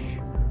fish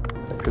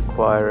that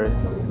require a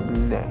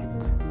net.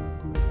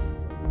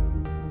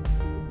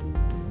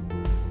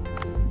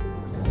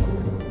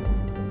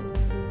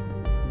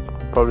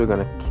 I'm probably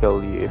gonna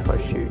kill you if I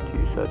shoot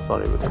you, so it's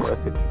not even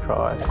worth it to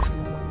try.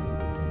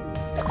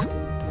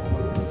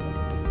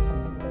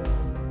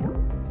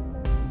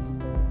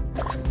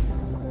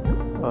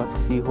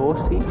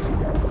 Seahorsey?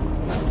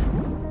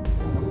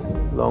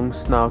 Long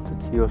snouted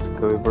seahorse.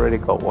 Okay, we've already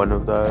got one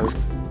of those.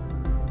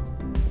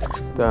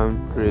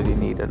 Don't really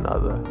need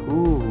another.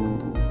 Ooh.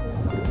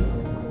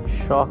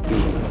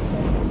 Sharky.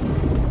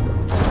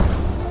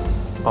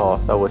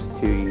 Oh, that was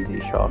too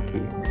easy,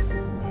 Sharky.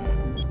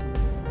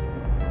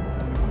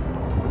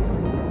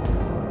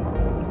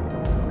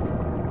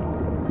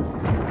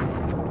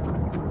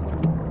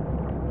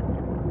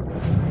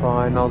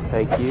 Fine, I'll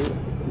take you.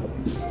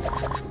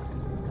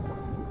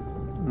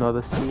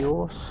 Another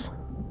seahorse.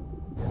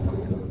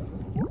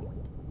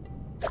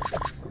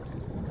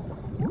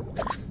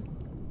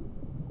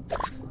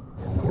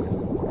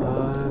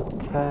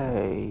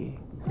 Okay.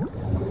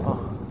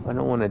 Oh, I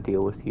don't want to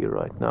deal with you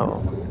right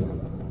now.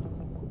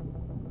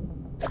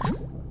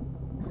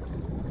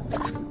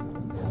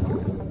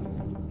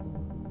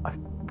 I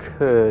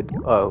could.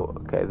 Oh,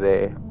 okay,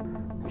 there.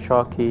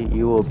 Sharky,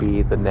 you will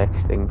be the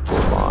next thing for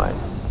mine.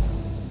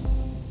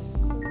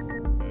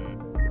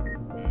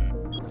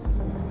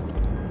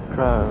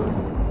 Drone.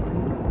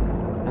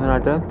 And I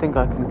don't think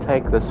I can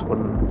take this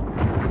one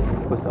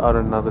without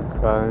another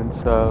drone,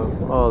 so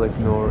I'll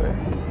ignore it.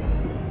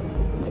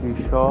 2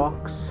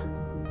 sharks.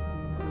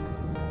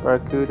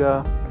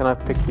 Barracuda, can I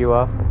pick you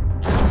up?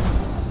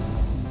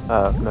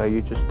 No,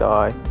 you just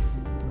die.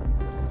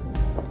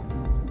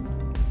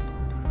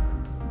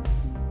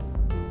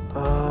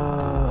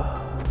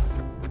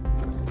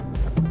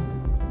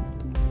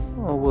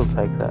 Oh, we'll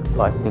take that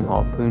lightning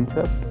harpoon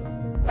tip.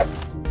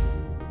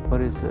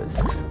 What is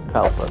this?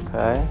 Kelp,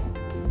 okay.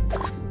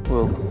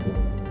 We'll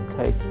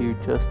take you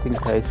just in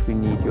case we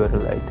need you at a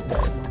later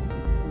date.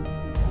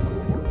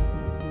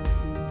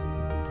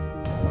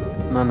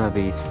 None of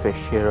these fish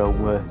here are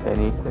worth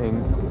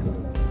anything.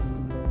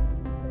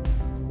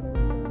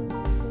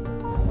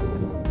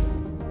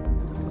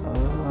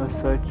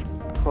 So it's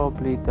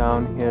probably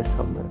down here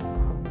somewhere.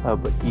 Oh,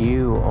 but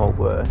you are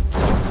worth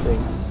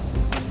something.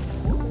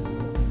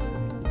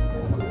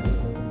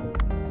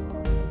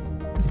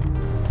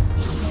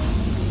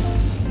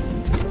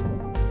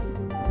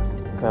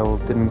 Okay, well,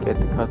 didn't get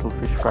the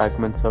cuttlefish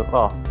fragment, so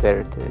oh, there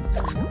it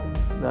is.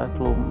 That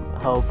will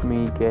help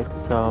me get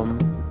some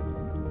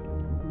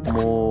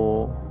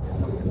more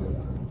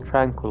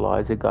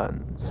tranquilizer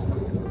guns.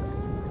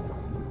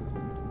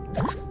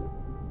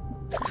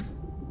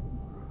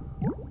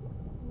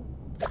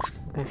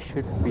 There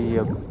should be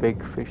a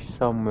big fish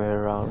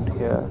somewhere around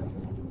here.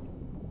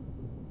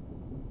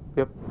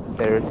 Yep,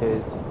 there it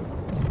is.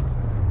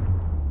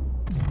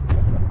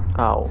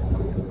 Ow.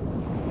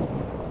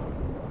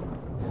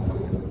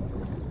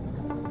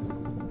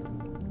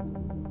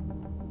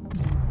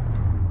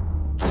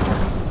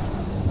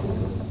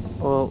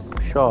 Well,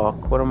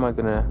 shark, what am I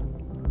gonna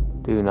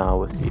do now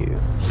with you?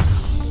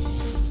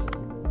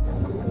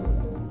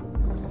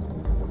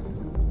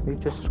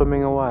 You're just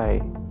swimming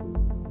away.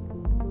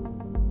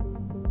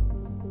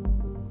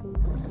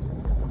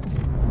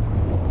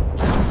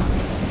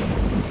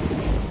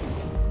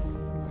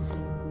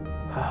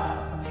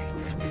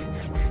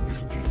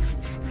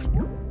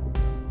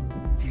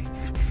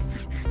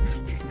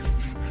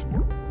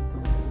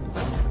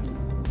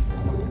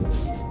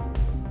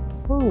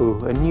 Ooh,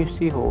 a new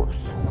seahorse.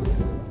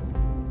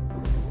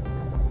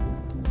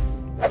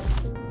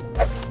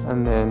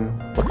 And then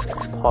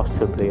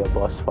possibly a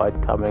boss fight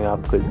coming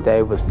up because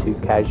Dave was too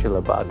casual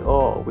about,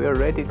 oh, we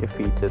already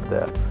defeated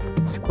the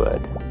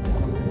squid.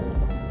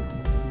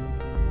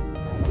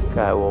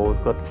 Okay, well,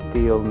 we've got the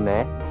steel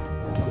net,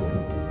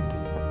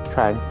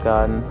 trank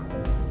gun.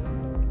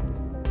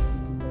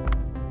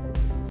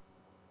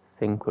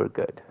 Think we're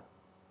good.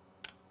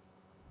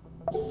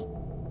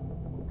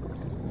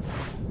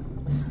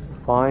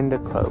 Find a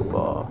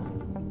crowbar.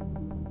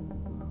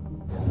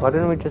 Why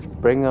don't we just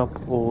bring up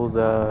all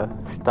the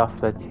stuff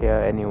that's here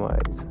anyways?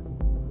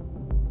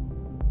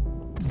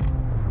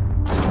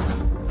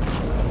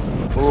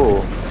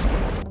 Ooh.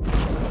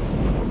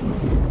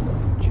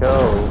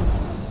 Chill.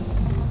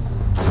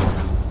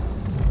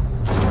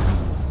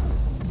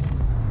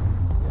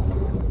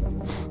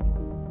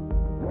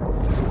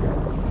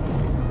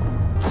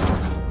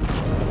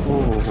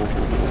 Ooh.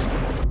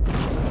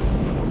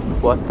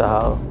 What the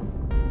hell?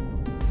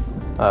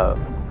 Oh.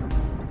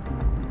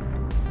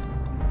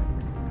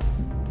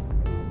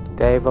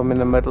 Dave, I'm in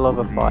the middle of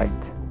a fight.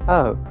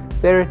 Oh,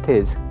 there it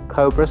is.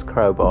 Cobra's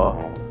crowbar.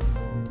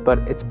 But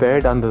it's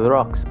buried under the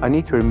rocks. I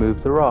need to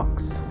remove the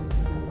rocks.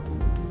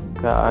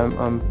 Okay,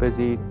 I'm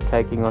busy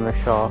taking on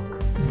a shark.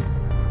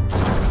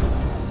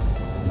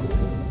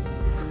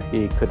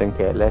 He couldn't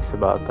care less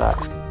about that.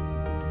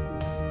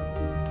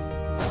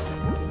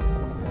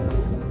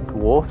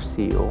 Dwarf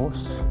seals.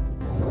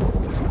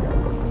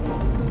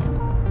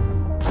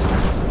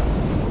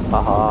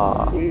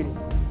 Haha.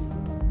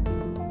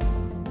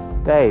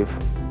 Dave.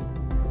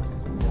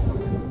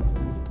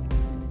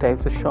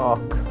 Dave's a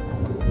shark.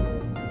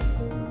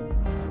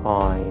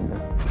 Fine.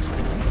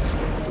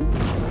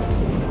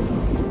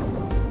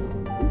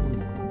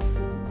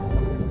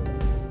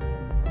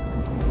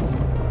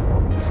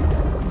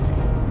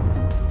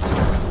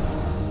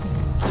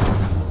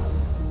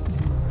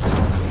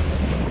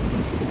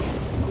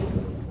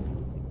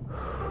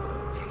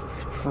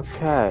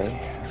 Okay.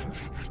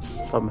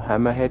 Some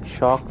hammerhead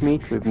shark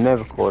meat. We've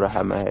never caught a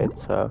hammerhead,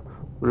 so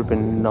would have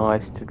been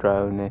nice to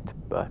drone it,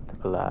 but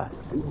alas.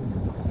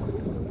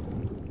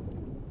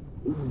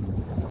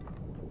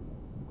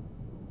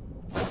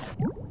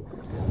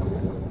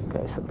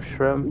 Okay, some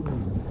shrimp.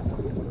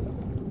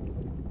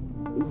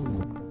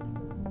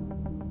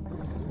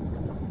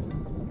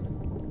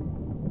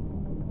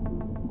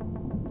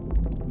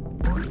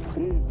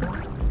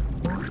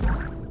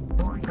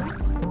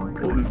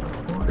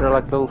 They're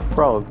like little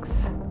frogs.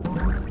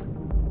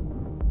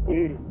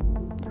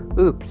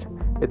 Oops,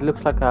 it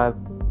looks like I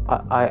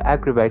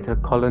aggravated a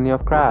colony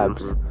of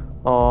crabs.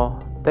 Oh,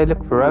 they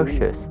look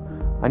ferocious.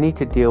 I need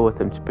to deal with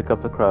them to pick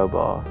up the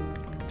crowbar.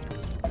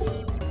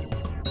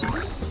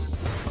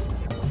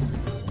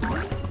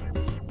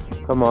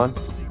 Come on.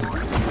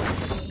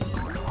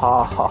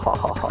 Ha ha ha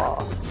ha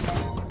ha.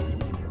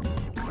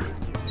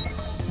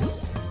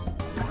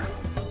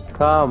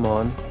 Come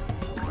on.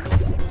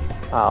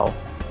 Ow.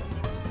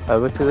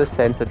 Over to the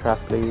center trap,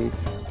 please.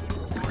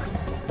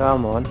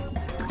 Come on.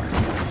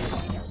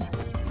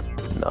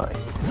 Nice.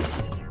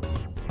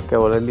 Okay,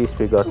 well at least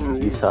we got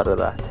use out of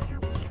that.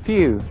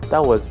 Phew,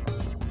 that was...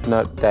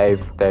 No,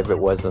 Dave, it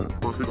wasn't.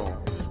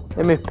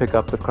 Let me pick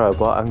up the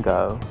crowbar and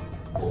go.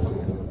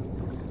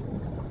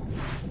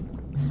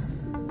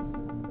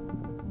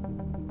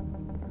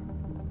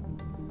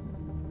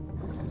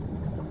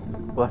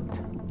 What?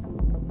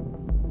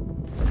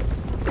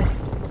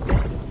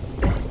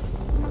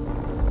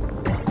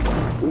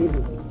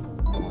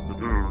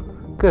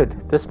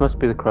 Good, this must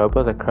be the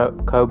crowbar that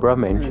Cobra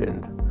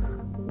mentioned.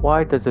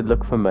 Why does it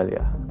look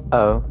familiar?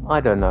 Oh, I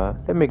don't know.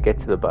 Let me get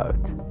to the boat.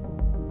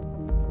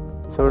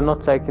 So we're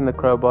not taking the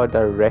crowbar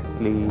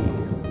directly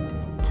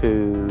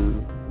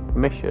to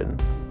mission.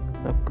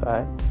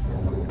 Okay,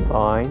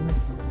 fine.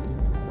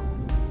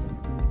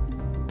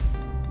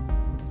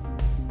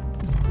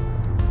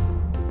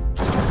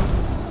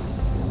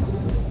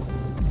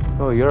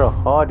 Oh, you're a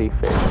hardy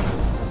fish.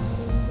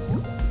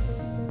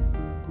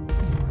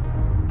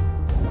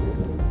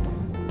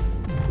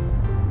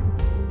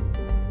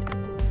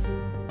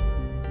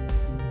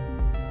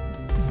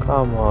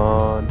 Come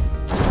on.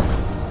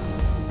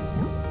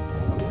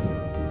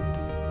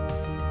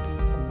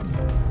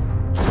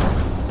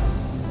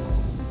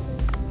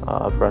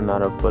 Oh, I've run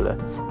out of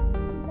bullets.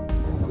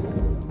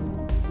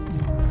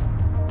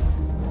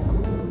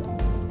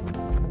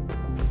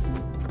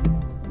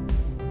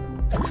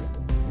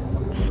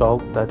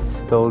 Salt that's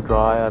still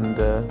dry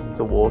under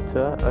the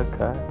water.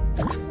 Okay.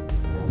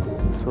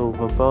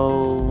 Silver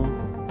bowl.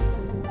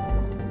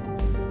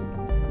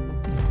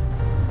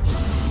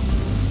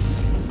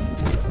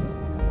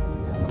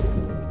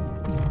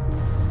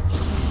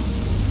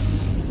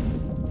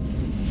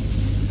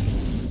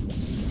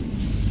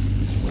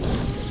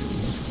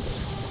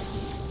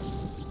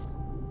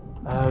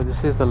 Oh,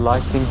 this is the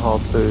lightning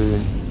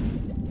harpoon.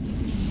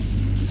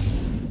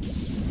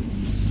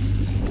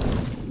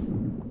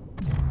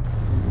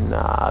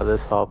 Nah,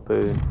 this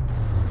harpoon.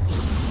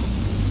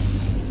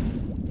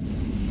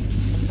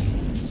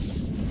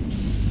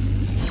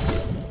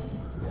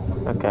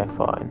 Okay,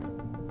 fine.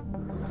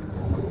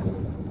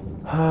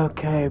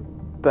 Okay,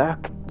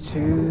 back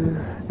to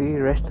the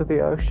rest of the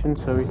ocean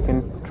so we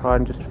can try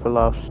and just fill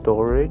our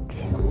storage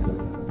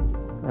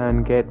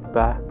and get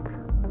back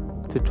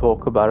to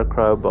talk about a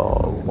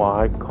crowbar.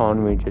 Why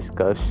can't we just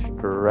go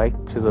straight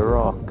to the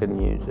rock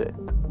and use it?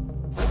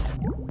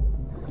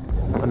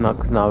 And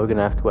now we're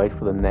gonna have to wait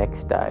for the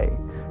next day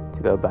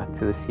to go back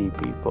to the sea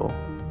people.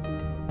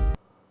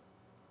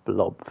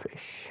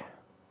 Blobfish.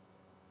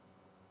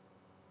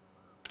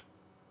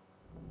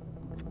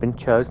 It's been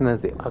chosen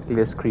as the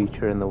ugliest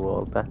creature in the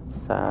world. That's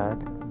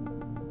sad.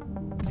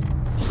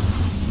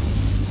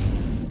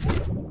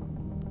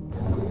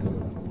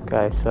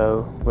 Okay,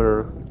 so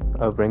we're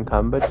over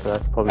encumbered, so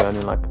that's probably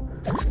only like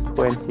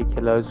 20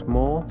 kilos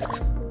more,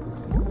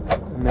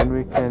 and then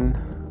we can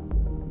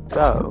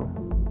go.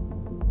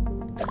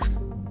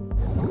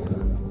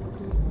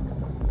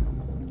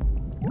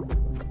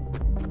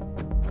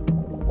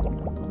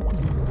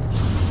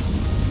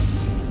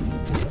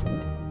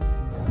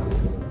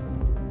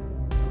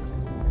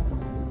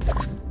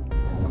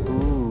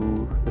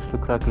 Ooh, this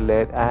looks like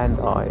lead and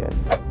iron.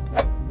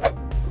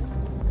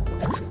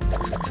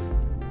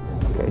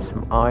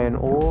 Some iron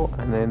ore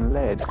and then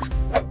lead.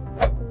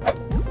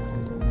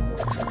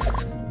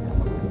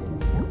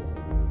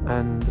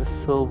 And a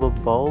silver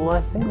bowl,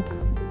 I think.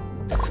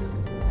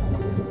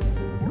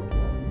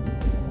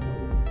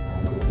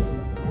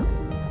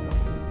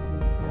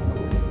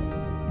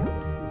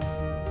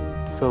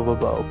 Silver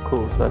bowl,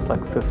 cool, so that's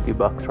like 50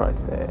 bucks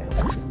right there.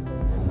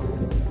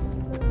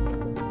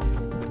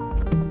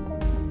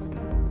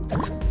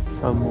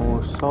 Some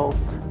more salt.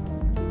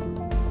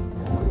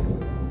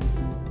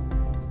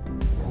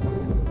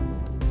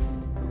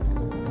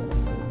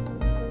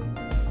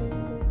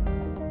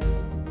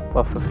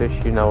 Buffer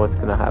fish, you know what's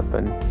gonna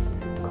happen.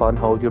 Can't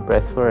hold your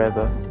breath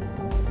forever.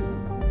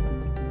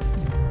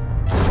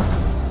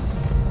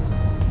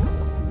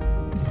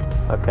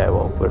 Okay,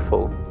 well, we're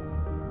full.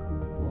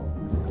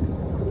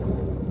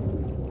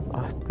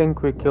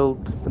 think we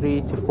killed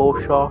 3 to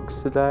 4 sharks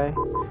today,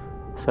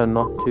 so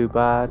not too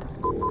bad.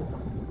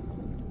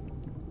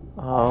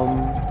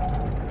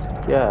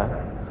 Yeah,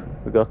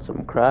 we got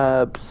some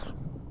crabs,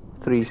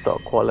 3-star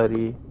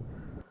quality,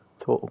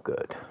 it's all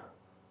good.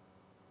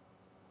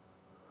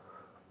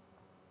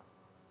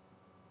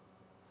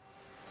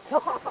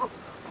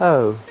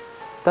 Oh,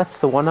 that's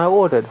the one I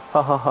ordered,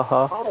 ha ha ha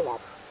ha.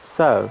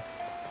 So,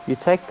 you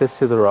take this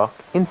to the rock,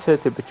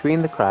 insert it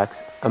between the cracks,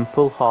 and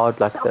pull hard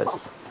like this.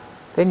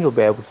 Then you'll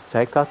be able to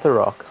take out the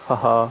rock,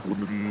 haha.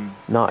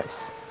 Nice.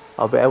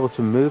 I'll be able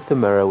to move the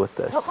mirror with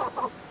this.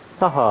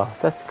 Haha,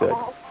 that's good.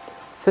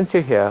 Since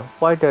you're here,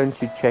 why don't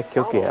you check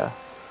your gear?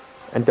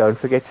 And don't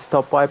forget to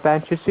stop by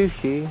Bancho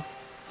Sushi.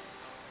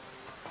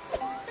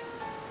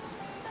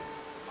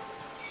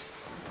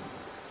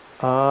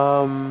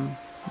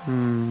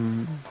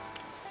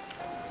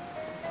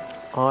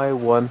 I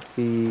want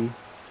the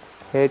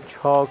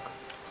hedgehog,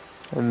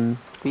 and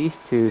these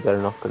two, they're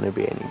not going to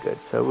be any good,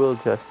 so we'll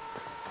just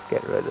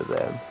get rid of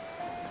them.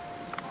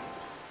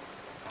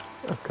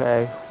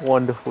 Okay,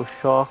 wonderful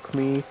shark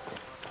meat,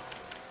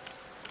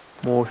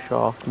 more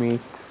shark meat,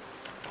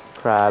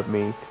 crab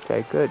meat,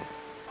 okay, good.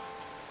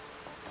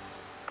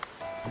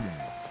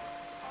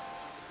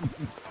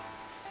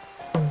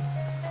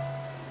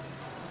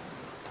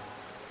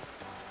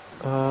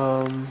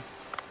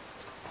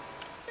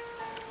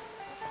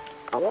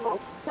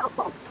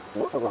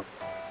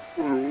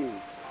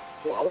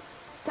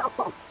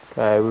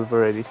 Okay, we've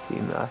already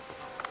seen that.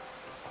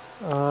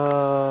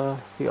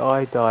 The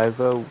eye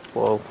diver,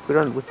 well,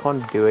 we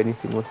can't do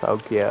anything with our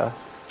gear.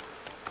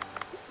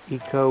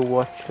 Eco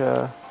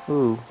watcher,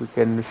 ooh, we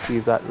can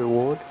receive that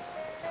reward.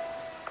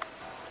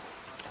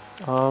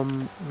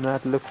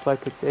 That looks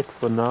like it's it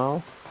for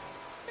now.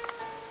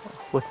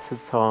 What's the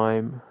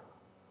time?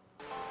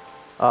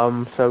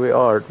 So we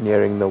are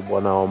nearing the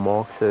 1 hour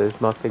mark, so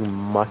there's nothing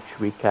much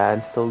we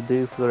can still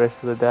do for the rest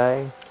of the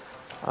day.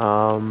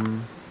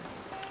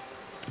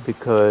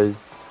 Because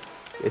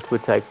it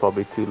would take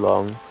probably too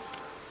long.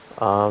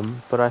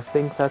 But I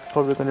think that's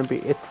probably going to be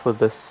it for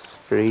this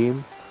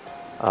stream.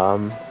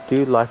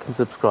 Do like and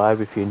subscribe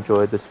if you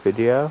enjoyed this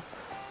video,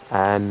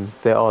 and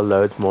there are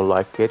loads more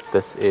like it.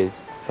 This is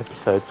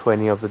episode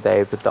 20 of the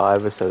Day of the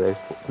Diver, so there's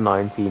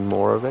 19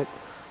 more of it.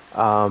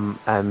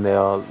 And there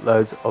are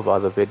loads of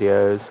other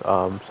videos,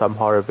 some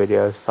horror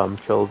videos, some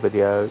chill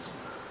videos.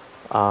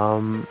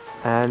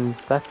 And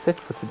that's it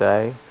for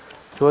today.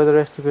 Enjoy the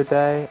rest of your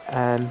day,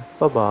 and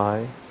bye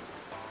bye.